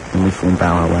 and we formed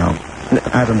Bow Wow Wow.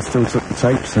 Adam still took the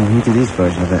tapes, and he did his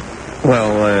version of it.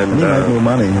 Well, and he made more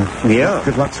money. Yeah.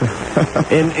 Good luck to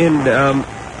him. and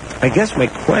I guess my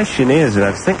question is, and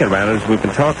I was thinking about it, is we've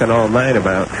been talking all night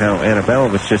about how Annabelle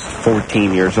was just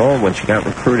 14 years old when she got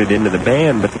recruited into the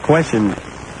band, but the question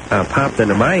popped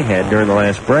into my head during the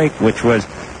last break, which was,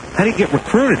 how do you get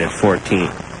recruited at 14?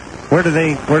 Where do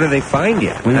they find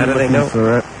you? We how do they know?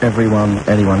 For anyone,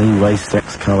 any race,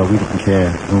 sex, colour, we didn't care.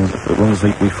 As long as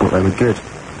we thought they were good.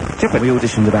 We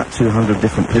auditioned about 200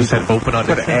 different people. Just had open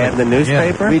audition. Put an ad in the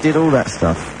newspaper? Yeah. We did all that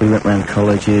stuff. We went around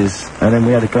colleges, and then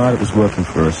we had a guy that was working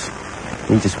for us.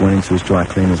 He just went into his dry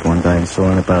cleaners one day and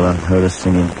saw Annabella, heard us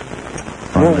singing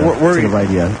on the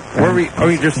radio.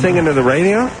 Were you just singing to the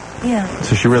radio? Yeah.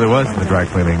 So she really was in the dry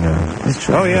cleaning.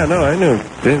 Oh, yeah, no, I knew.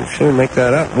 She didn't make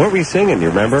that up. What were you singing, do you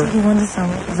remember? Stevie Wonder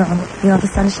song. It was on You Are the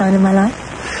Sunshine of My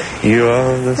Life. You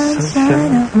are the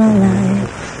sunshine of my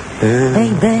life.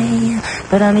 Baby.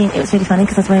 But I mean, it was really funny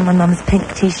because I was wearing my mum's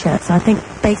pink t-shirt, so I think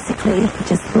basically he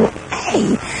just thought,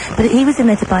 hey. But he was in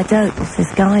there to buy dope. There was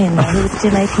this guy in there. He was a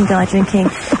Jamaican guy drinking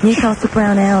Newcastle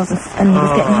brown ales, and he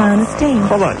was getting high on the steam.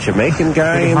 Hold on, Jamaican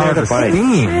guy in there to buy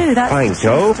True, that's buying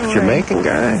dope? Jamaican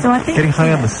guy? So I think getting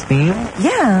high on the steam?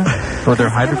 Yeah. Were there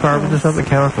hydrocarbons or something?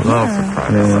 Chemicals? Oh, for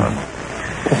crying out loud.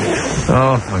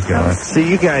 Oh my God! See,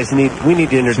 you guys we need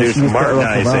to introduce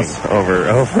Martinizing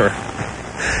over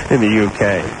in the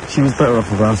UK. She was better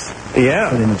off with us. Yeah.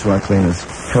 Put in the dry cleaners,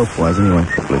 health-wise anyway,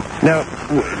 probably. Now,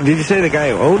 did you say the guy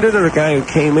who owned it or the guy who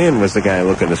came in was the guy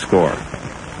looking to score?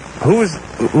 Who was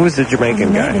the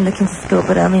Jamaican guy? I've been looking to score,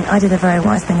 but I mean, I did a very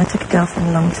wise thing. I took a girlfriend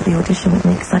along to the audition with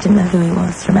me because I didn't know who he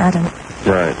was from Adam.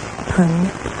 Right.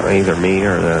 Either me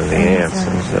or the Ants,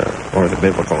 or the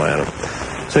biblical Adam.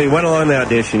 So you went along the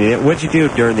audition. What'd you do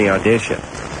during the audition?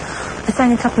 I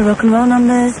sang a couple of rock and roll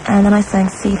numbers, and then I sang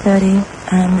C30.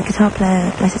 The guitar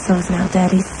player, bless his soul, is now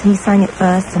dead. He sang it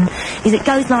first, and it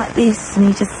goes like this, and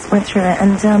he just went through it.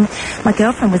 And my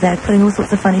girlfriend was there, putting all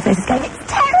sorts of funny faces, going, "It's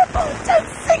terrible! Don't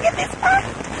sing in this band!"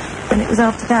 And it was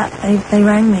after that they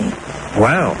rang me.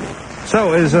 Wow.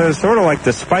 So it was sort of like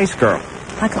the Spice Girl.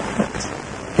 I got hooked.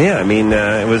 Yeah, I mean,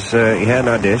 it was, you had an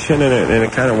audition and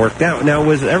it kind of worked out. Now,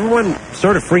 was everyone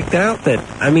sort of freaked out that,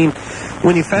 I mean,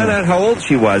 when you found out how old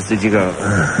she was, did you go,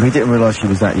 ugh? We didn't realize she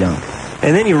was that young.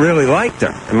 And then you really liked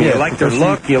her. I mean, you liked her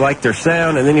look, you liked her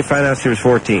sound, and then you found out she was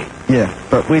 14. Yeah,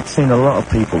 but we'd seen a lot of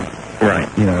people. Right.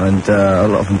 You know, and a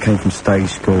lot of them came from stage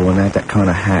school, and they had that kind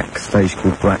of hack, stage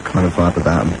school brat kind of vibe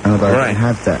about them. And I didn't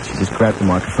have that. She just grabbed the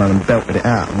microphone and belted it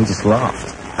out, and we just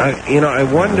laughed. I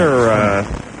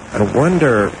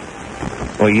wonder,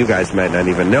 well, you guys might not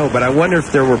even know, but I wonder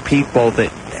if there were people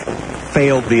that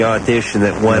failed the audition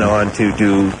that went on to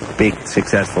do big,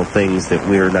 successful things that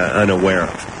we're not unaware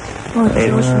of. Well,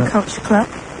 George from Culture Club.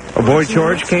 Oh, Boy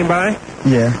George came by?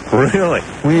 Yeah. Really?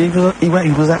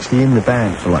 He was actually in the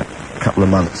band for like a couple of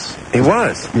months. He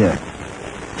was? Yeah.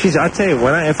 Jeez, I'll tell you,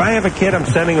 if I have a kid, I'm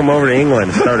sending him over to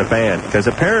England to start a band. Because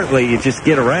apparently you just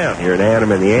get around. You're in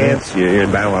Adam and the Ants, you're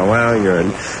in Bow Wow Wow, you're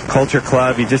in Culture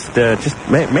Club. You just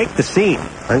make the scene.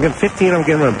 I'm getting 15, I'm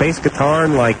giving him a bass guitar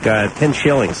and like 10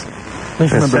 shillings. I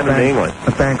remember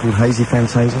a band called Hazy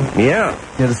Fantasia? Yeah.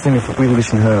 Yeah, the singer, we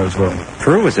auditioned her as well.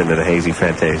 Drew was into the Hazy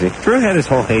Fantasia. Drew had his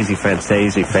whole Hazy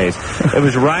Fantasia phase. It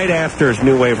was right after his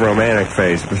New Wave Romantic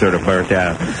phase sort of burnt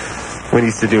out. When he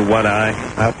used to do One Eye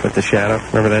up with the shadow.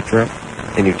 Remember that, Drew?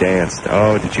 And you danced.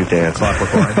 Oh, did you dance?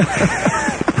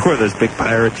 Wore those big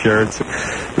pirate shirts,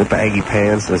 the baggy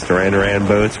pants, those Duran Duran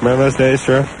boots. Remember those days,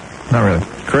 Drew? Not really.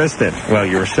 Kristen. Well,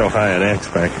 you were so high on X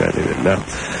back then, you didn't know.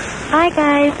 Hi,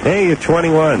 guys. Hey, you're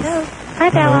 21. Hello. Hi,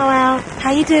 Bow Wow Wow.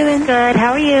 How you doing? Good.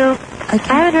 How are you? Okay. I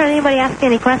haven't heard anybody ask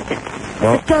any questions.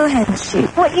 Well, go ahead and shoot.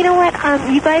 Well, you know what?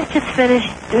 You guys just finished.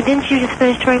 Didn't you just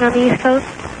finish touring on the East Coast?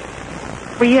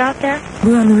 Were you out there?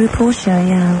 We were on the RuPaul show,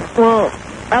 yeah. Well,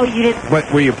 oh, you didn't.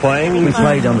 What were you playing? We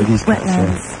played on the East Coast.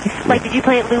 Wetlands. Like, did you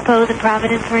play at Lupo's in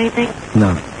Providence or anything?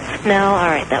 No. No? All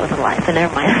right, that was a lie, so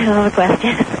never mind. I don't have a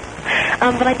question.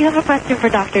 But I do have a question for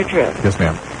Dr. Drew. Yes,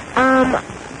 ma'am. I'm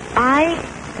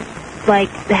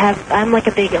like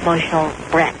a big emotional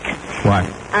wreck. Why?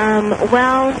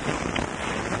 Well,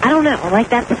 I don't know. Like,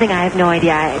 that's the thing. I have no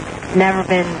idea. I've never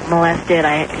been molested.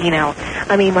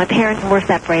 My parents were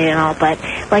separated and all, but,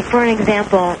 like, for an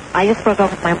example, I just broke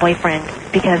up with my boyfriend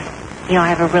because, I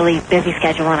have a really busy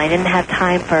schedule and I didn't have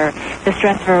time for the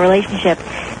stress of a relationship.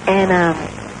 And,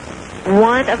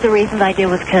 one of the reasons I did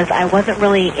was because I wasn't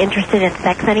really interested in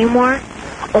sex anymore,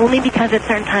 only because at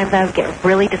certain times I would get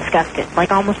really disgusted,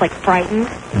 like almost like frightened.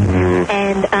 Mm-hmm.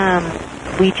 And,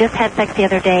 we just had sex the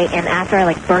other day, and after I,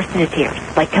 like, burst into tears.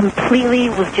 Like, completely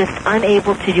was just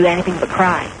unable to do anything but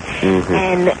cry. Mm-hmm.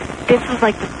 And this was,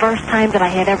 like, the first time that I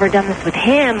had ever done this with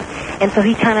him, and so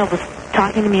he kind of was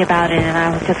talking to me about it, and I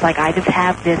was just like, I just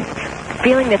have this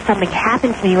feeling that something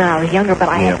happened to me when I was younger, but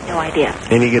I have no idea.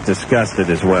 And you get disgusted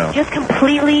as well. Just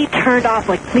completely turned off,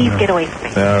 like, please get away from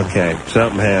me. Okay,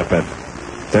 something happened.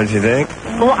 Don't you think?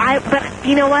 Well, but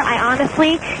you know what? I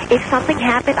honestly, if something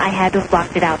happened, I had to have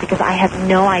blocked it out because I have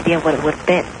no idea what it would have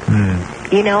been.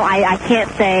 I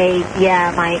can't say,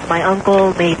 yeah, my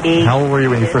uncle made me. How old were you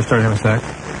when you first started having sex?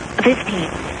 15.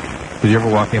 Did you ever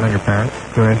walk in on your parents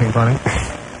doing anything funny?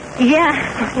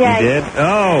 Yeah. You did?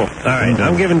 Oh, all right.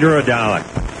 I'm giving Drew $1.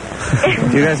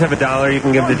 Do you guys have $1 you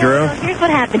can give to Drew? No, here's what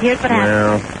happened.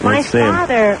 Well,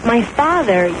 my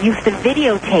father used to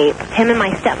videotape him and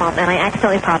my stepmom, and I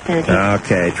accidentally popped in a tape.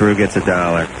 Okay, Drew gets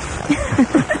 $1.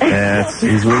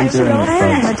 He's really doing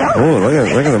it, folks. Oh,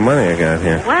 look at the money I got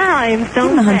here. Wow, I'm so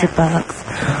Give him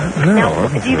 $100. Now,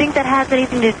 do you think that has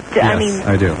anything to? Yes,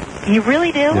 I do. You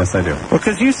really do? Yes, I do. Well,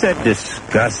 because you said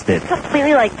disgusted.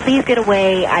 Completely like, please get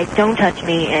away. Don't touch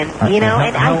me, and and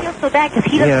I feel so bad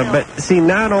because he doesn't. Yeah, but see,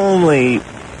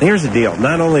 here's the deal.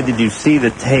 Not only did you see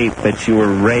the tape, but you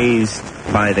were raised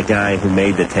by the guy who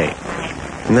made the tape.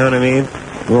 You know what I mean?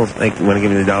 Well, want to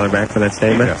give me the $1 back for that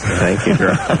statement? Yes. Thank you,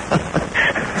 Drew.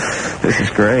 This is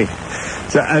great.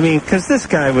 So, because this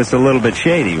guy was a little bit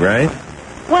shady, right?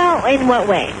 Well, in what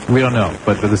way? We don't know,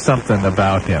 but there's something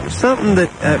about him. Something that...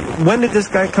 when did this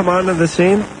guy come onto the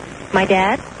scene? My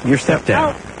dad? Your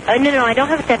stepdad? Oh, no, I don't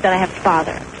have a stepdad. I have a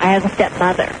father. I have a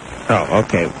stepmother. Oh,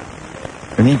 okay.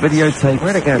 And he videotaped...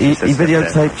 He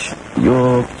videotaped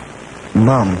your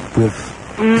mum with...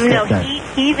 No,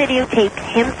 he videotaped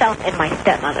himself and my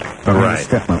stepmother. Oh, right.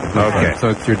 Stepmother. Okay. So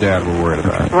it's your dad we're worried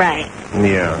about. Right.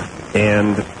 Yeah.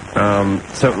 And,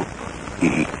 so...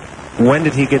 When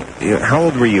did he get... How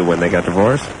old were you when they got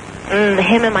divorced?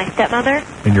 Him and my stepmother?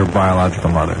 And your biological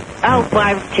mother? Oh, well,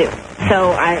 I was 2.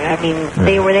 So,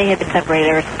 they had been separated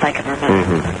ever since I can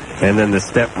remember. Mm-hmm. And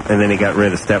then he got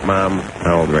rid of the stepmom.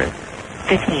 How old were you?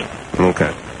 15.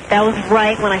 Okay. That was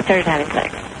right when I started having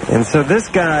sex. And so this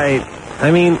guy,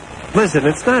 listen,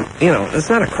 it's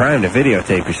not a crime to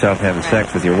videotape yourself having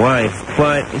sex with your wife,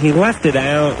 but he left it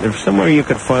out. There's somewhere you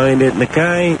could find it. And the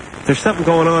guy, there's something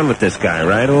going on with this guy,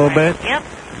 right? A little bit? Yep.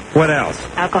 What else?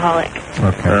 Alcoholic.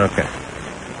 Okay.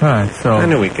 All right, so I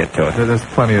knew we'd get to it. There's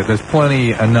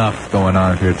plenty enough going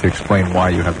on here to explain why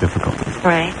you have difficulties.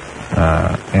 Right.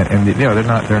 And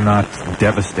they're not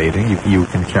devastating. You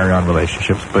can carry on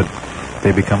relationships, but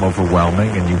they become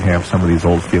overwhelming, and you have some of these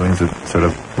old feelings that sort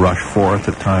of rush forth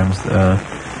at times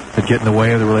that get in the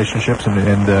way of the relationships and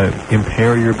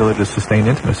impair your ability to sustain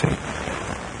intimacy.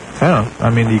 I don't know. I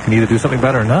mean, you can either do something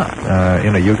about it or not.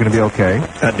 You're going to be okay.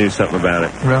 I'd do something about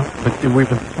it. Well, but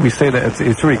we say that,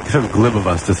 it's really sort of glib of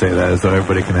us to say that as though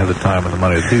everybody can have the time and the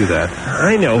money to do that.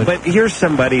 I know, but here's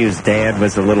somebody whose dad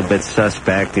was a little bit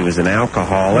suspect. He was an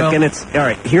alcoholic, and it's, all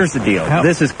right, here's the deal.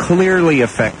 This is clearly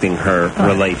affecting her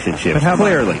relationship.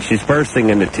 Clearly. She's bursting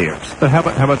into tears. But how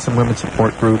about some women's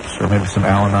support groups, or maybe some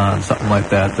Al-Anon, something like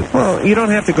that? Well, you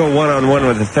don't have to go one-on-one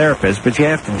with a therapist, but you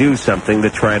have to do something to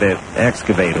try to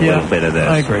excavate a little bit of this.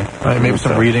 I agree. Maybe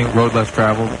some reading, Road Less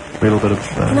Traveled, read a little bit of...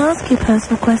 Can I ask you a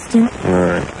personal question? All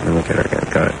right, let me look at her again.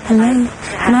 Go ahead. Hello.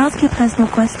 Can I ask you a personal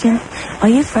question? Are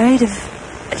you afraid of...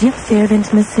 Do you have fear of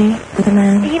intimacy with a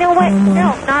man? You know what? No,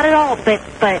 not at all. But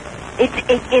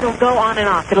it'll go on and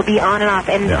off. It'll be on and off.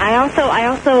 And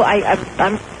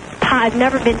I've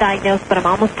never been diagnosed, but I'm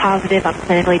almost positive I'm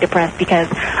clinically depressed because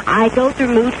I go through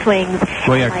mood swings.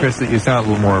 Well, yeah, Chris, you sound a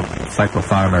little more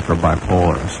cyclothymic or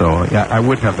bipolar. So, yeah, I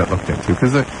would have that looked into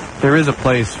because there is a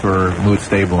place for mood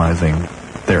stabilizing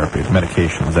therapies,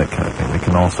 medications, that kind of thing. They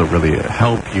can also really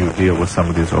help you deal with some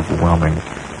of these overwhelming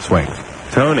swings.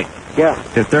 Tony. Yeah.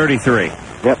 You're 33.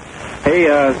 Yep. Hey,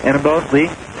 Annabelle, Lee,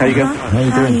 how you guys? How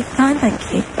you doing? Fine, thank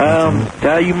you.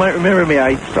 You might remember me.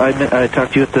 I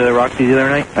talked to you at the Roxy the other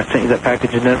night. I sent you that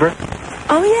package in Denver.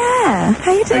 Oh, yeah.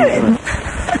 How you doing?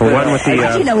 The one with the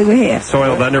how did you know we were here?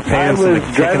 Soiled underpants I and was the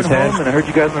driving chicken's home head. and I heard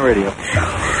you guys on the radio.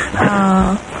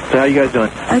 Oh. So how you guys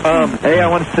doing? Okay. Hey, I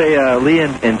want to say, Lee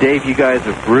and Dave, you guys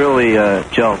have really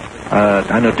gelled.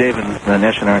 I know Dave and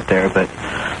Neshin aren't there, but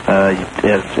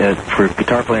as for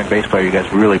guitar player and bass player, you guys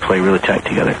really play really tight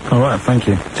together. All right, thank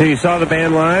you. So you saw the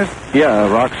band live? Yeah,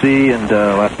 Roxy and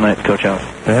last night at Coach House.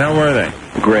 And how were they?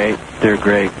 Great. They're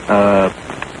great.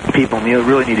 People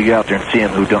really need to get out there and see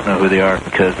them who don't know who they are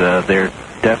because they're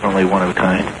definitely one of a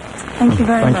kind. Thank you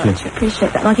very much.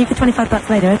 Appreciate that. And I'll give you $25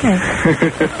 later, okay?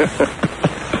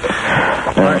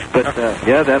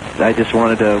 I just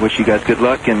wanted to wish you guys good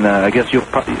luck, and I guess you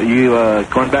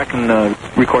going back and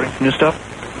recording some new stuff?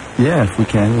 Yeah, if we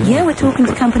can. Yeah, we're talking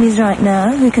to companies right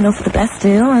now who can offer the best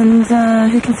deal and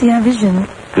who can see our vision.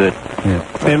 Good. Yeah.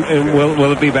 And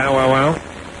will it be Bow Wow Wow?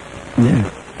 Yeah.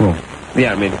 Well.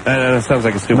 Yeah, I mean, I know it sounds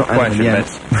like a stupid question,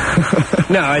 but...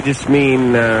 No, I just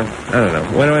mean, I don't know.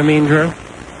 What do I mean, Drew?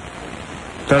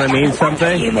 Don't I mean something?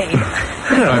 What do you mean? If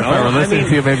I were listening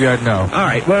to you, maybe I'd know. All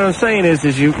right, what I'm saying is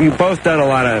you both done a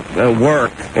lot of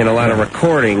work and a lot of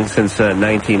recording since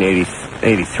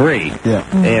 1983. Yeah.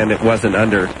 And it wasn't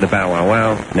under the Bow Wow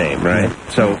Wow name, right? Yeah.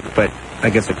 So, but I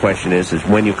guess the question is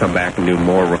when you come back and do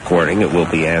more recording, it will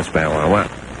be as Bow Wow Wow.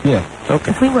 Yeah.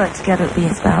 Okay. If we work together, it'll be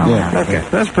as Bow Wow. Okay,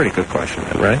 that's a pretty good question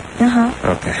then, right? Uh-huh.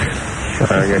 Okay.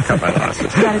 I'm going to cut my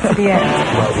losses. Got it to the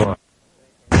end.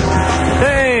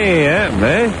 Hey, yeah,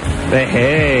 man.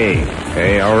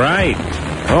 Hey, all right.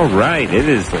 It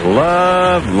is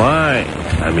Love Line.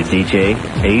 I'm your DJ,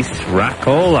 Ace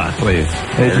Rockola. Please.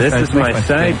 And this is my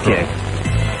sidekick.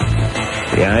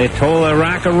 The Ayatollah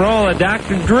Rock and Roller,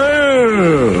 Dr.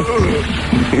 Drew.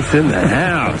 He's in the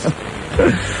house.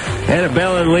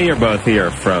 Annabelle and Lee are both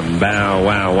here from Bow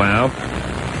Wow Wow.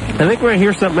 I think we're going to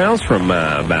hear something else from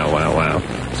Bow Wow Wow.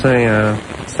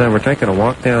 So we're taking a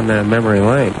walk down memory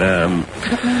lane.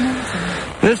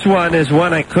 This one is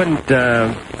one I couldn't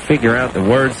figure out the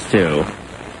words to.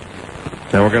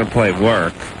 Now we're going to play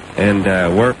Work. And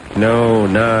Work, no,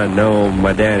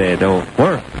 my daddy don't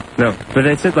work. No, but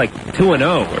it said like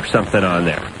 2-0 or something on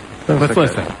there. Let's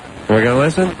listen. We're going to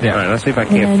listen? Yeah. All right, let's see if I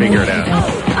can't figure it out.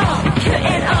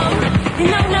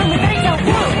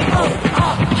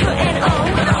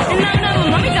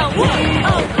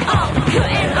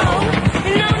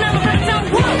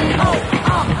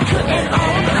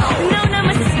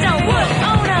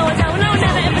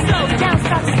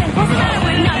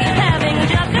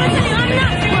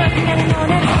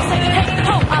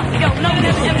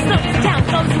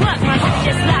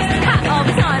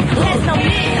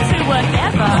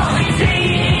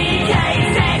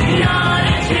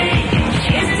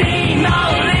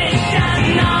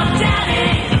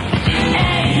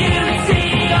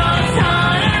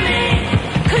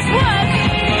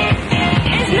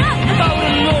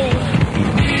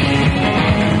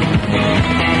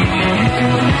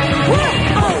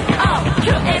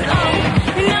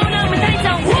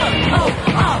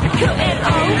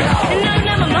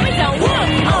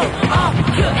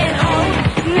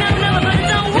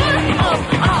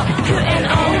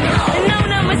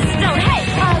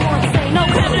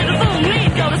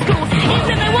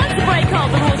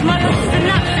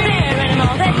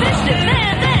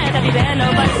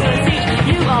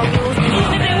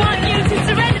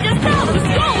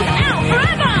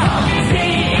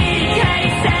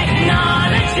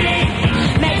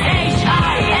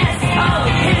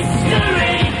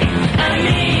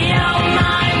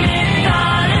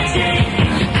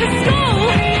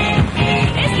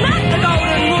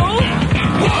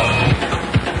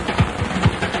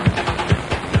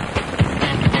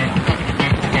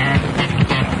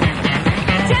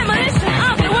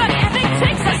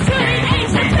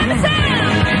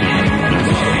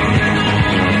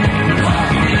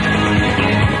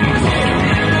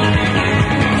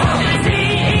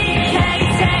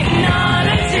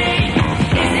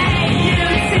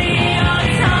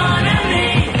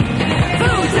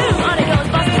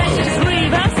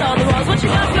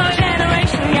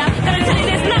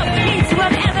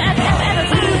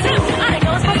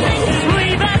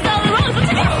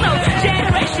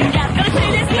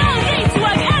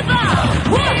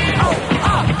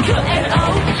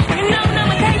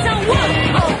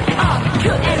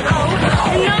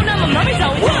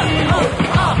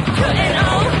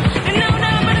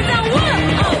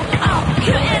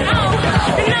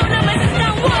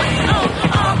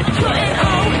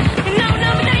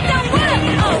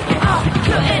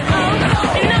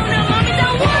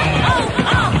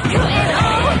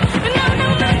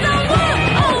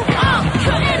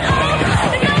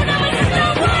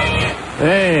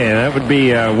 that would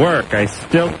be work. I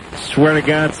still swear to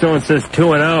God, someone says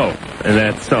 2-0 in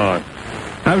that song.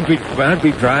 I'd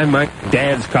be driving my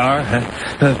dad's car.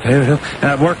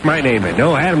 Work my name in.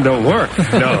 No, Adam don't work.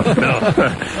 No.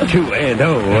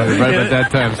 2-0. Right at that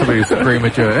time, somebody scream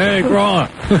at you, "Hey, Gron,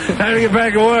 time to get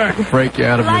back to work." Break you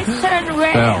out of Lights turn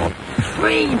red. spell.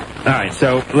 Green. All right,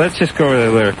 so let's just go over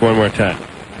the lyric one more time.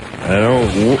 I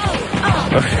don't.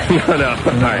 No.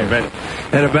 All right, but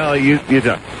Annabella, you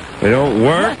talk. We don't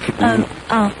work.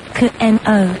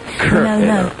 K-N-O.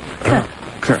 No.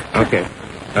 Okay.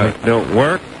 Don't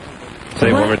work. Say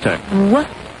it one more time.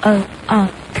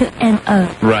 W-O-R-K-N-O.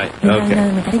 Right. Okay.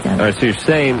 No. All right. So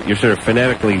you're sort of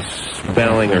phonetically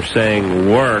spelling or saying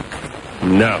work.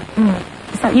 No.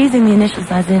 It's like using the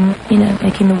initials as in,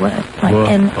 making the word like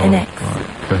M and X.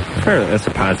 Sure, that's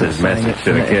a positive message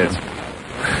to the kids.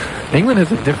 England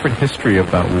has a different history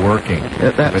about working.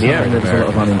 There's a lot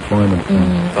of unemployment.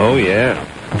 Oh yeah.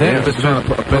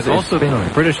 But also the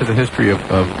British has a history of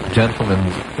gentlemen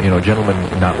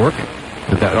not working.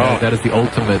 That is the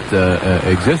ultimate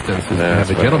existence, is to have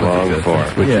a gentleman's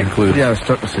existence, which includes the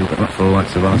aristocracy, but not for the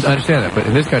likes of us. I understand that, but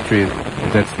in this country,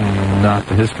 that's not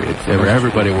the history. It's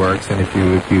everybody works, and if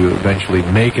you eventually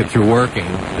make it through working,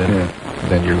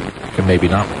 then you can maybe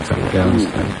not work somewhere.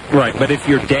 Right, but if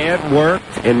your dad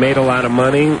worked and made a lot of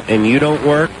money and you don't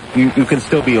work, you can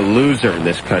still be a loser in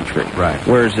this country. Right.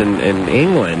 Whereas in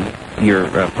England, you're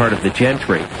part of the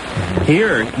gentry.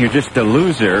 Here, you're just a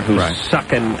loser who's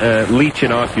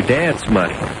leeching off your dad's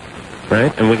money.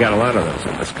 Right? And we got a lot of those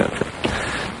in this country.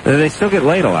 They still get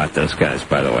laid a lot, those guys,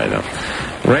 by the way, though.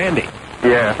 Randy.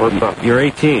 Yeah, what's up? You're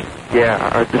 18. Yeah,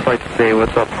 I'd just like to say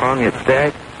what's up, Hung. It's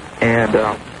Dag. And,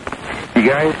 you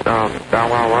guys, Bow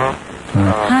Wow Wow.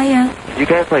 Hiya. You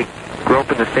guys, grew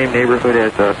up in the same neighborhood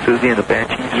as Susie and the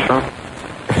Banshees or something?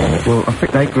 Well, I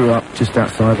think they grew up just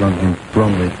outside London,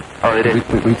 Bromley. Oh, they did?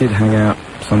 We did hang out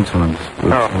sometimes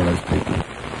with some of those people.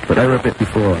 But they were a bit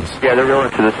before us. Yeah, they're real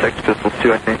into the Sex Pistols,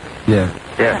 too, I think. Yeah.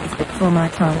 That was before my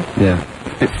time. Yeah. A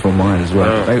bit before mine as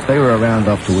well. They were around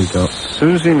after we got...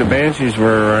 Susie and the Banshees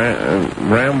were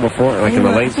around before, in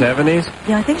the late 70s?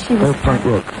 Yeah, I think she was punk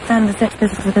rock. fan of the Sex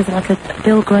Pistols. There's like a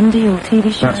Bill Grundy or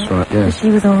TV show. That's right, yeah. That she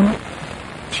was on.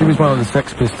 She was one of the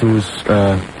Sex Pistols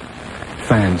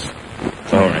fans.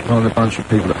 One of the bunch of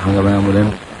people that hung around with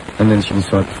them. And then she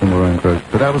decided to form her own group.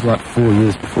 But that was 4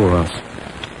 years before us.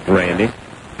 Randy?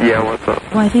 Yeah, what's up?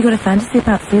 Why, have you got a fantasy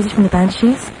about Susie from the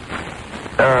Banshees?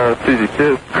 Susie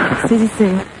Sue. Susie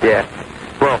Sue. Yeah.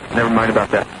 Well, never mind about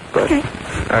that. But, okay.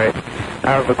 All right.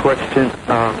 I have a question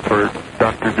for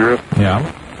Dr. Drew. Yeah?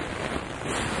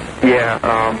 Yeah,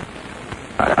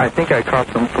 I think I caught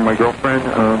some from my girlfriend.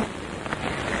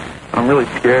 I'm really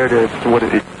scared as to what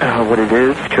it is,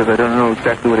 because I don't know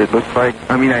exactly what it looks like.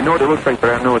 I mean, I know what it looks like, but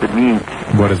I don't know what it means.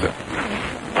 What is it?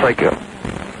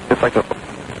 It's like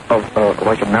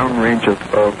a mountain range of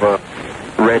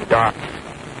red dots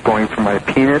going from my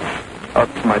penis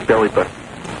up to my belly button.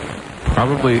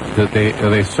 Probably, are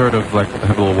they sort of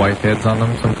have little white heads on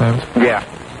them sometimes? Yeah.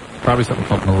 Probably something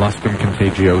called molluscum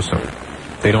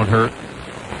contagiosum. They don't hurt?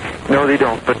 No, they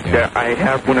don't, but I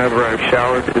have whenever I've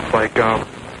showered, it's like,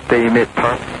 they emit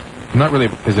pus. Not really.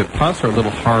 Is it pus or a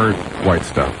little hard white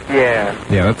stuff? Yeah.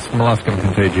 Yeah, that's molluscum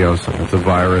contagiosum. It's a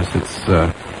virus. It's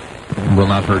will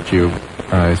not hurt you.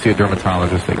 See a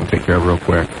dermatologist. They can take care of it real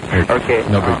quick. Okay.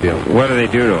 No big deal. What do they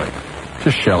do to it?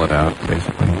 Just shell it out,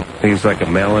 basically. Things like a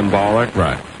melon baller?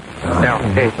 Right. Now,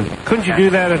 hey. Couldn't you do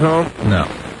that at home? No.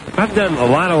 I've done a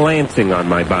lot of lancing on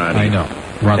my body. I know.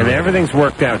 And everything's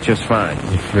worked out just fine.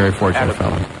 You're very fortunate,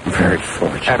 fellow. Very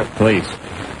fortunate. Please.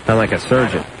 Sound like a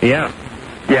surgeon. Yeah.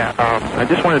 Yeah, I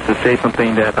just wanted to say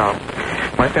something that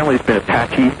my family's been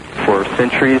Apache for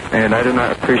centuries, and I do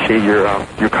not appreciate your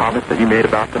comments that you made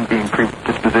about them being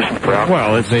predispositioned for alcohol.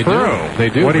 Well, it's true. They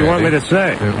do. What do you want me to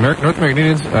say? North American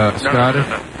Indians, Scottish,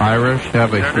 Irish,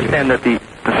 have I understand that the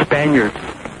Spaniards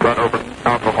brought over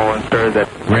alcohol and started that.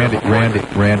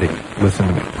 Randy, listen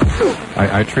to me.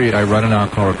 I run an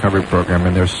alcohol recovery program,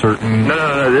 and there's certain...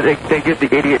 No, they give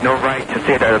the idiot no right to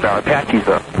say that about Apaches,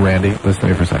 though. Randy, listen to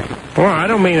me for a second. Well,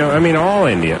 I mean all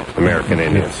Indians, American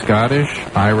Indians. Scottish,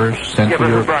 Irish, Central... Yeah, but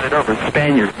who brought it over?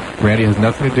 Spaniards. Randy, has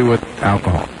nothing to do with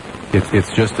alcohol.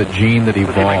 It's just a gene that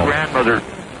evolved. My grandmother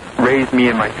raised me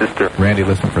and my sister. Randy,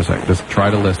 listen for a second. Just try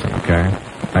to listen, okay?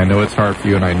 I know it's hard for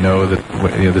you, and I know that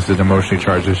this is an emotionally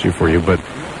charged issue for you, but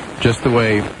just the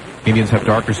way Indians have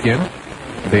darker skin,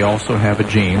 they also have a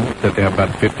gene that they have about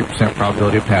a 50%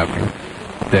 probability of having,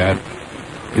 that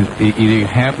either you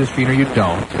have this gene or you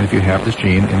don't, and if you have this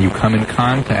gene and you come in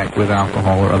contact with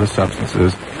alcohol or other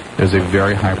substances, there's a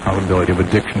very high probability of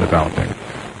addiction developing.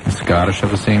 The Scottish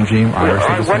have the same gene. Irish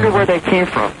have the same. I wonder where they came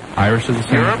from. Irish is the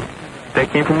same. Europe? They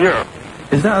came from Europe.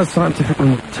 Is that a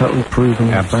scientifically totally proven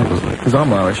fact? Absolutely. Because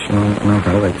I'm Irish, and I'm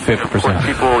Gaelic. 50%.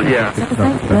 People,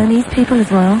 yeah. Burmese people as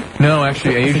well? No,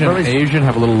 actually, Asian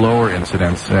have a little lower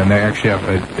incidence, and they actually have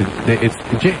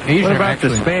Asian. What about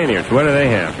the Spaniards? What do they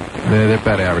have? They're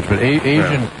about average, but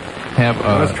Asian have.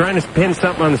 I was trying to pin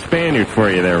something on the Spaniard for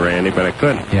you there, Randy, but I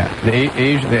couldn't. Yeah,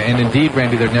 and indeed,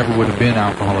 Randy, there never would have been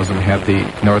alcoholism had the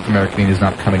North American Indians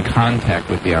not come in contact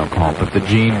with the alcohol, but the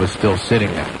gene was still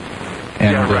sitting there.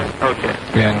 And,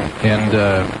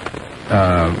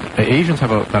 Asians have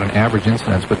about an average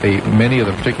incidence, but many of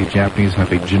them, particularly Japanese,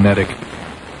 have a genetic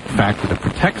factor that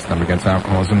protects them against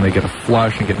alcoholism. They get a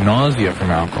flush and get nausea from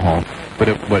alcohol. But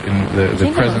in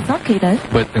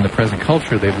the present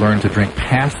culture, they've learned to drink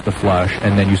past the flush,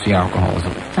 and then you see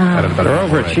alcoholism. They're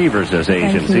overachievers as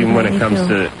Asians, even when it comes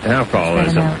to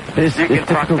alcoholism. It's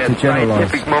difficult to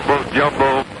generalize. Scientific mumbo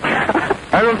jumbo.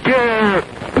 I don't care.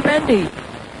 Randy.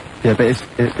 Yeah, but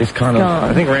it's kind of...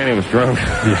 I think Randy was drunk.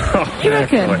 You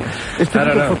reckon? It's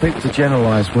difficult for people to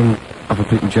generalize when other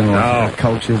people generalize their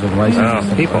cultures and races.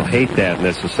 Oh, people hate that in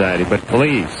this society. But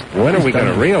please, when are we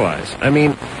going to realize? I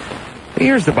mean,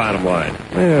 here's the bottom line.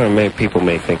 People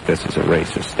may think this is a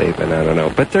racist statement. I don't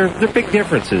know. But there are big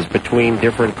differences between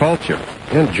different cultures.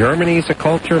 Germany's a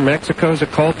culture. Mexico's a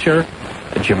culture.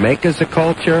 Jamaica's a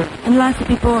culture. And life would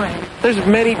be boring. There's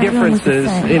many differences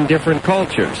in different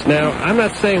cultures. Now, I'm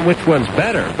not saying which one's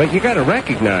better, but you got to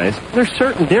recognize there's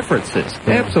certain differences.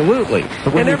 Yeah. Absolutely.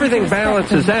 And everything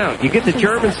balances out. You get the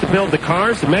Germans to build the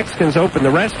cars, the Mexicans open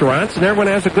the restaurants, and everyone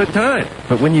has a good time.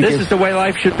 But when this is the way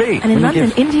life should be. And in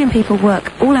London, Indian people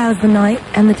work all hours of the night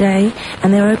and the day,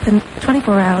 and they're open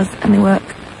 24 hours, and they work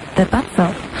their butts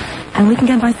off. And we can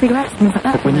go and buy cigarettes and things like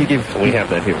that. But when you give, we have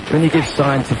that here. When you give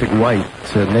scientific weight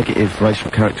to negative racial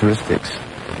characteristics,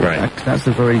 right? That's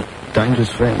a very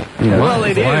dangerous thing. Well,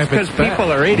 it is because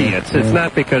people are idiots. It's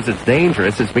not because it's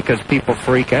dangerous. It's because people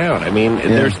freak out. I mean,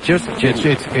 there's just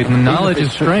knowledge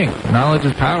is strength. Knowledge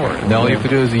is power. And all you have to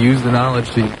do is use the knowledge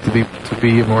to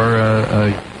be more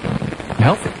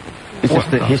healthy. It's just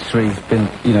that history's been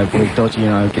very dodgy.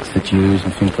 Against the Jews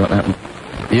and things like that.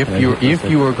 If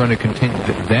you are going to continue,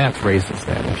 that's racist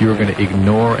then. If you are going to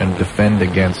ignore and defend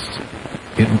against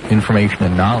information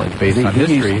and knowledge based on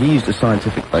history. He used a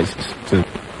scientific basis to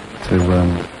do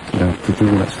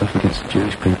all that stuff against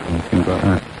Jewish people and things like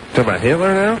that. Talk about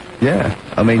Hitler now? Yeah.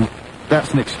 I mean,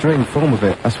 that's an extreme form of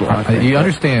it. That's what I think. You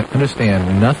understand,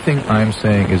 nothing I'm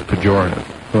saying is pejorative.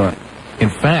 Right. In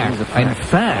fact,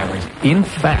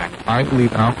 I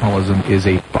believe alcoholism is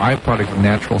a byproduct of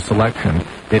natural selection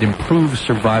that improves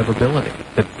survivability.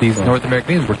 That these North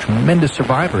Americans were tremendous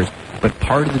survivors, but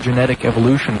part of the genetic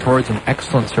evolution towards an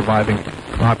excellent surviving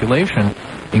population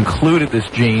included this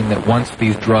gene that once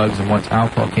these drugs and once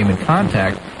alcohol came in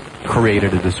contact,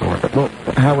 created a disorder. Well,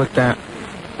 how would that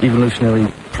evolutionary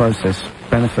process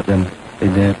benefit them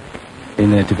in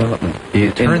their development?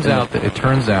 It turns out.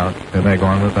 Am I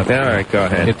going with that? All right, go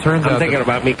ahead. I'm thinking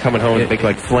about me coming home with a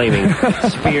big, flaming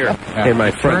spear in my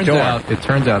front door. It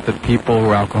turns out that people who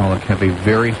are alcoholic have a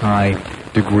very high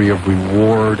degree of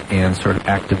reward and sort of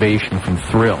activation from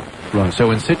thrill. Right.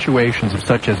 So in situations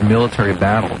such as military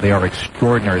battle, they are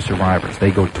extraordinary survivors.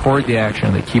 They go toward the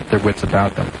action, they keep their wits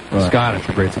about them. Right. Scottish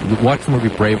are great. Watch the movie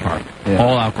Braveheart. Yeah.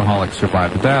 All alcoholics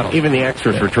survive the battle. Even the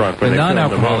extras were drunk. The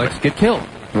non-alcoholics get killed.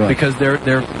 Right. Because they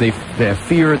have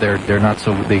fear, they're not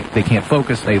so, they can't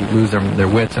focus, they lose their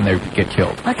wits and they get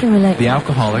killed. I can relate. The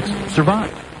alcoholics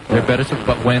survive. They're better,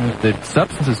 but when the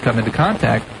substances come into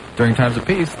contact during times of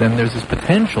peace, then there's this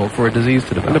potential for a disease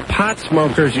to develop. The pot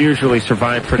smokers usually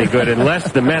survive pretty good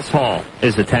unless the mess hall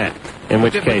is attacked. In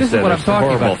which case, there's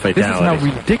horrible fatalities. This is how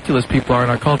ridiculous people are in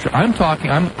our culture.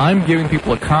 I'm giving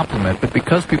people a compliment, but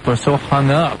because people are so hung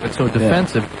up and so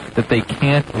defensive that they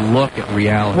can't look at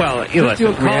reality. Well,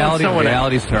 listen, calling someone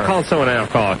an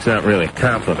alcoholic is not really a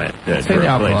compliment. I'm saying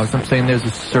alcoholics. I'm saying there's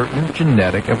a certain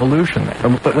genetic evolution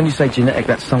there. But when you say genetic,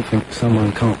 that's something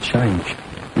someone can't change.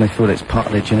 And they feel it's part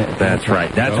of their genetic. That's right.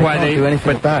 That's why they do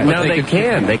anything about it. No, they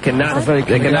can. They cannot. They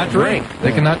cannot drink.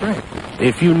 They cannot drink.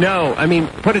 If you know,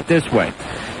 put it this way: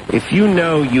 if you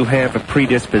know you have a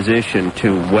predisposition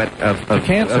to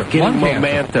getting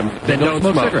momentum, then don't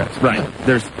smoke. Cigarettes.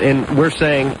 Right. And we're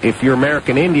saying if you're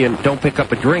American Indian, don't pick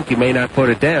up a drink. You may not put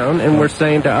it down. And we're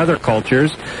saying to other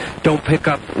cultures, don't pick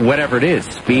up whatever it is,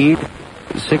 speed,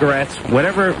 cigarettes,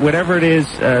 whatever it is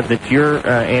that your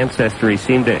ancestry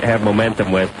seemed to have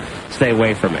momentum with, stay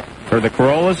away from it. For the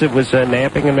Corollas, it was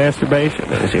napping and masturbation.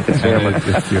 As you can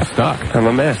see, you're stuck. I'm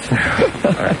a mess.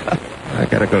 All right. I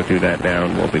gotta go do that now,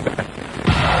 and we'll be back.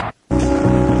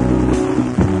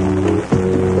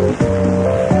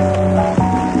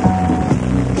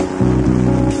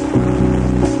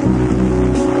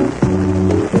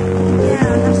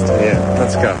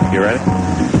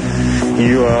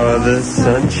 the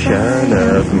sunshine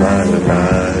of my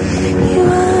life. You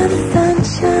are the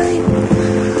sunshine.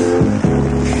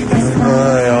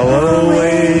 I'll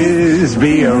always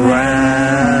be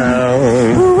around.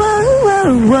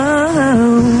 Whoa,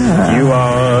 whoa. You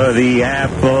are the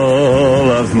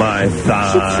apple of my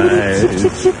thigh.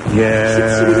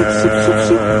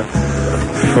 Yeah.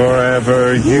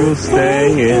 Forever you'll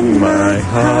stay in my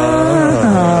heart.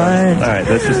 Alright,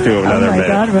 let's just do another minute. Oh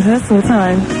my God, rehearsal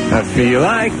time. I feel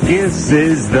like this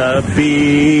is the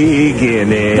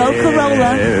beginning. Go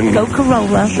Corolla. Go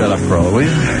Corolla. Shut up, Crowley.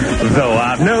 Though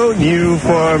I've known you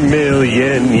for a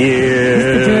million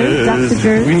years. Dr.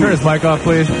 Drew. Can you turn his mic off,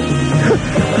 please?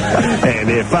 And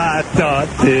if I thought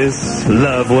this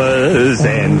love was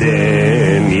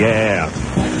ending, yeah,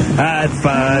 I'd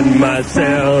find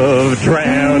myself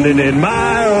drowning in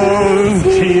my own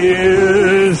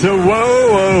tears. Oh, whoa,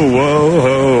 whoa, whoa,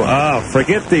 whoa. Oh,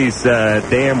 forget these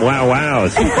damn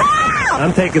wow-wows.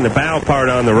 I'm taking the bow part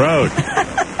on the road.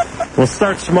 We'll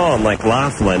start small like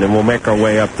Laughlin, and we'll make our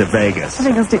way up to Vegas. I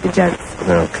think I'll stick to jokes.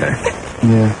 Okay.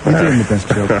 Yeah, we're doing the best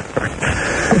job.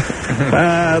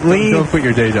 Lee. Don't quit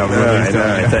your day job. All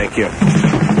right, thank you.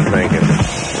 Thank you.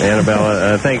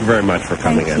 Annabella, thank you very much for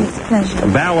coming in. Pleasure.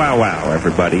 Bow wow wow,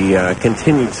 everybody.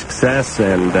 Continued success,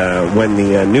 and when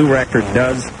the new record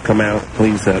does come out,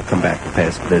 please come back and pay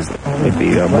us a visit. We'd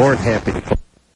be more than happy to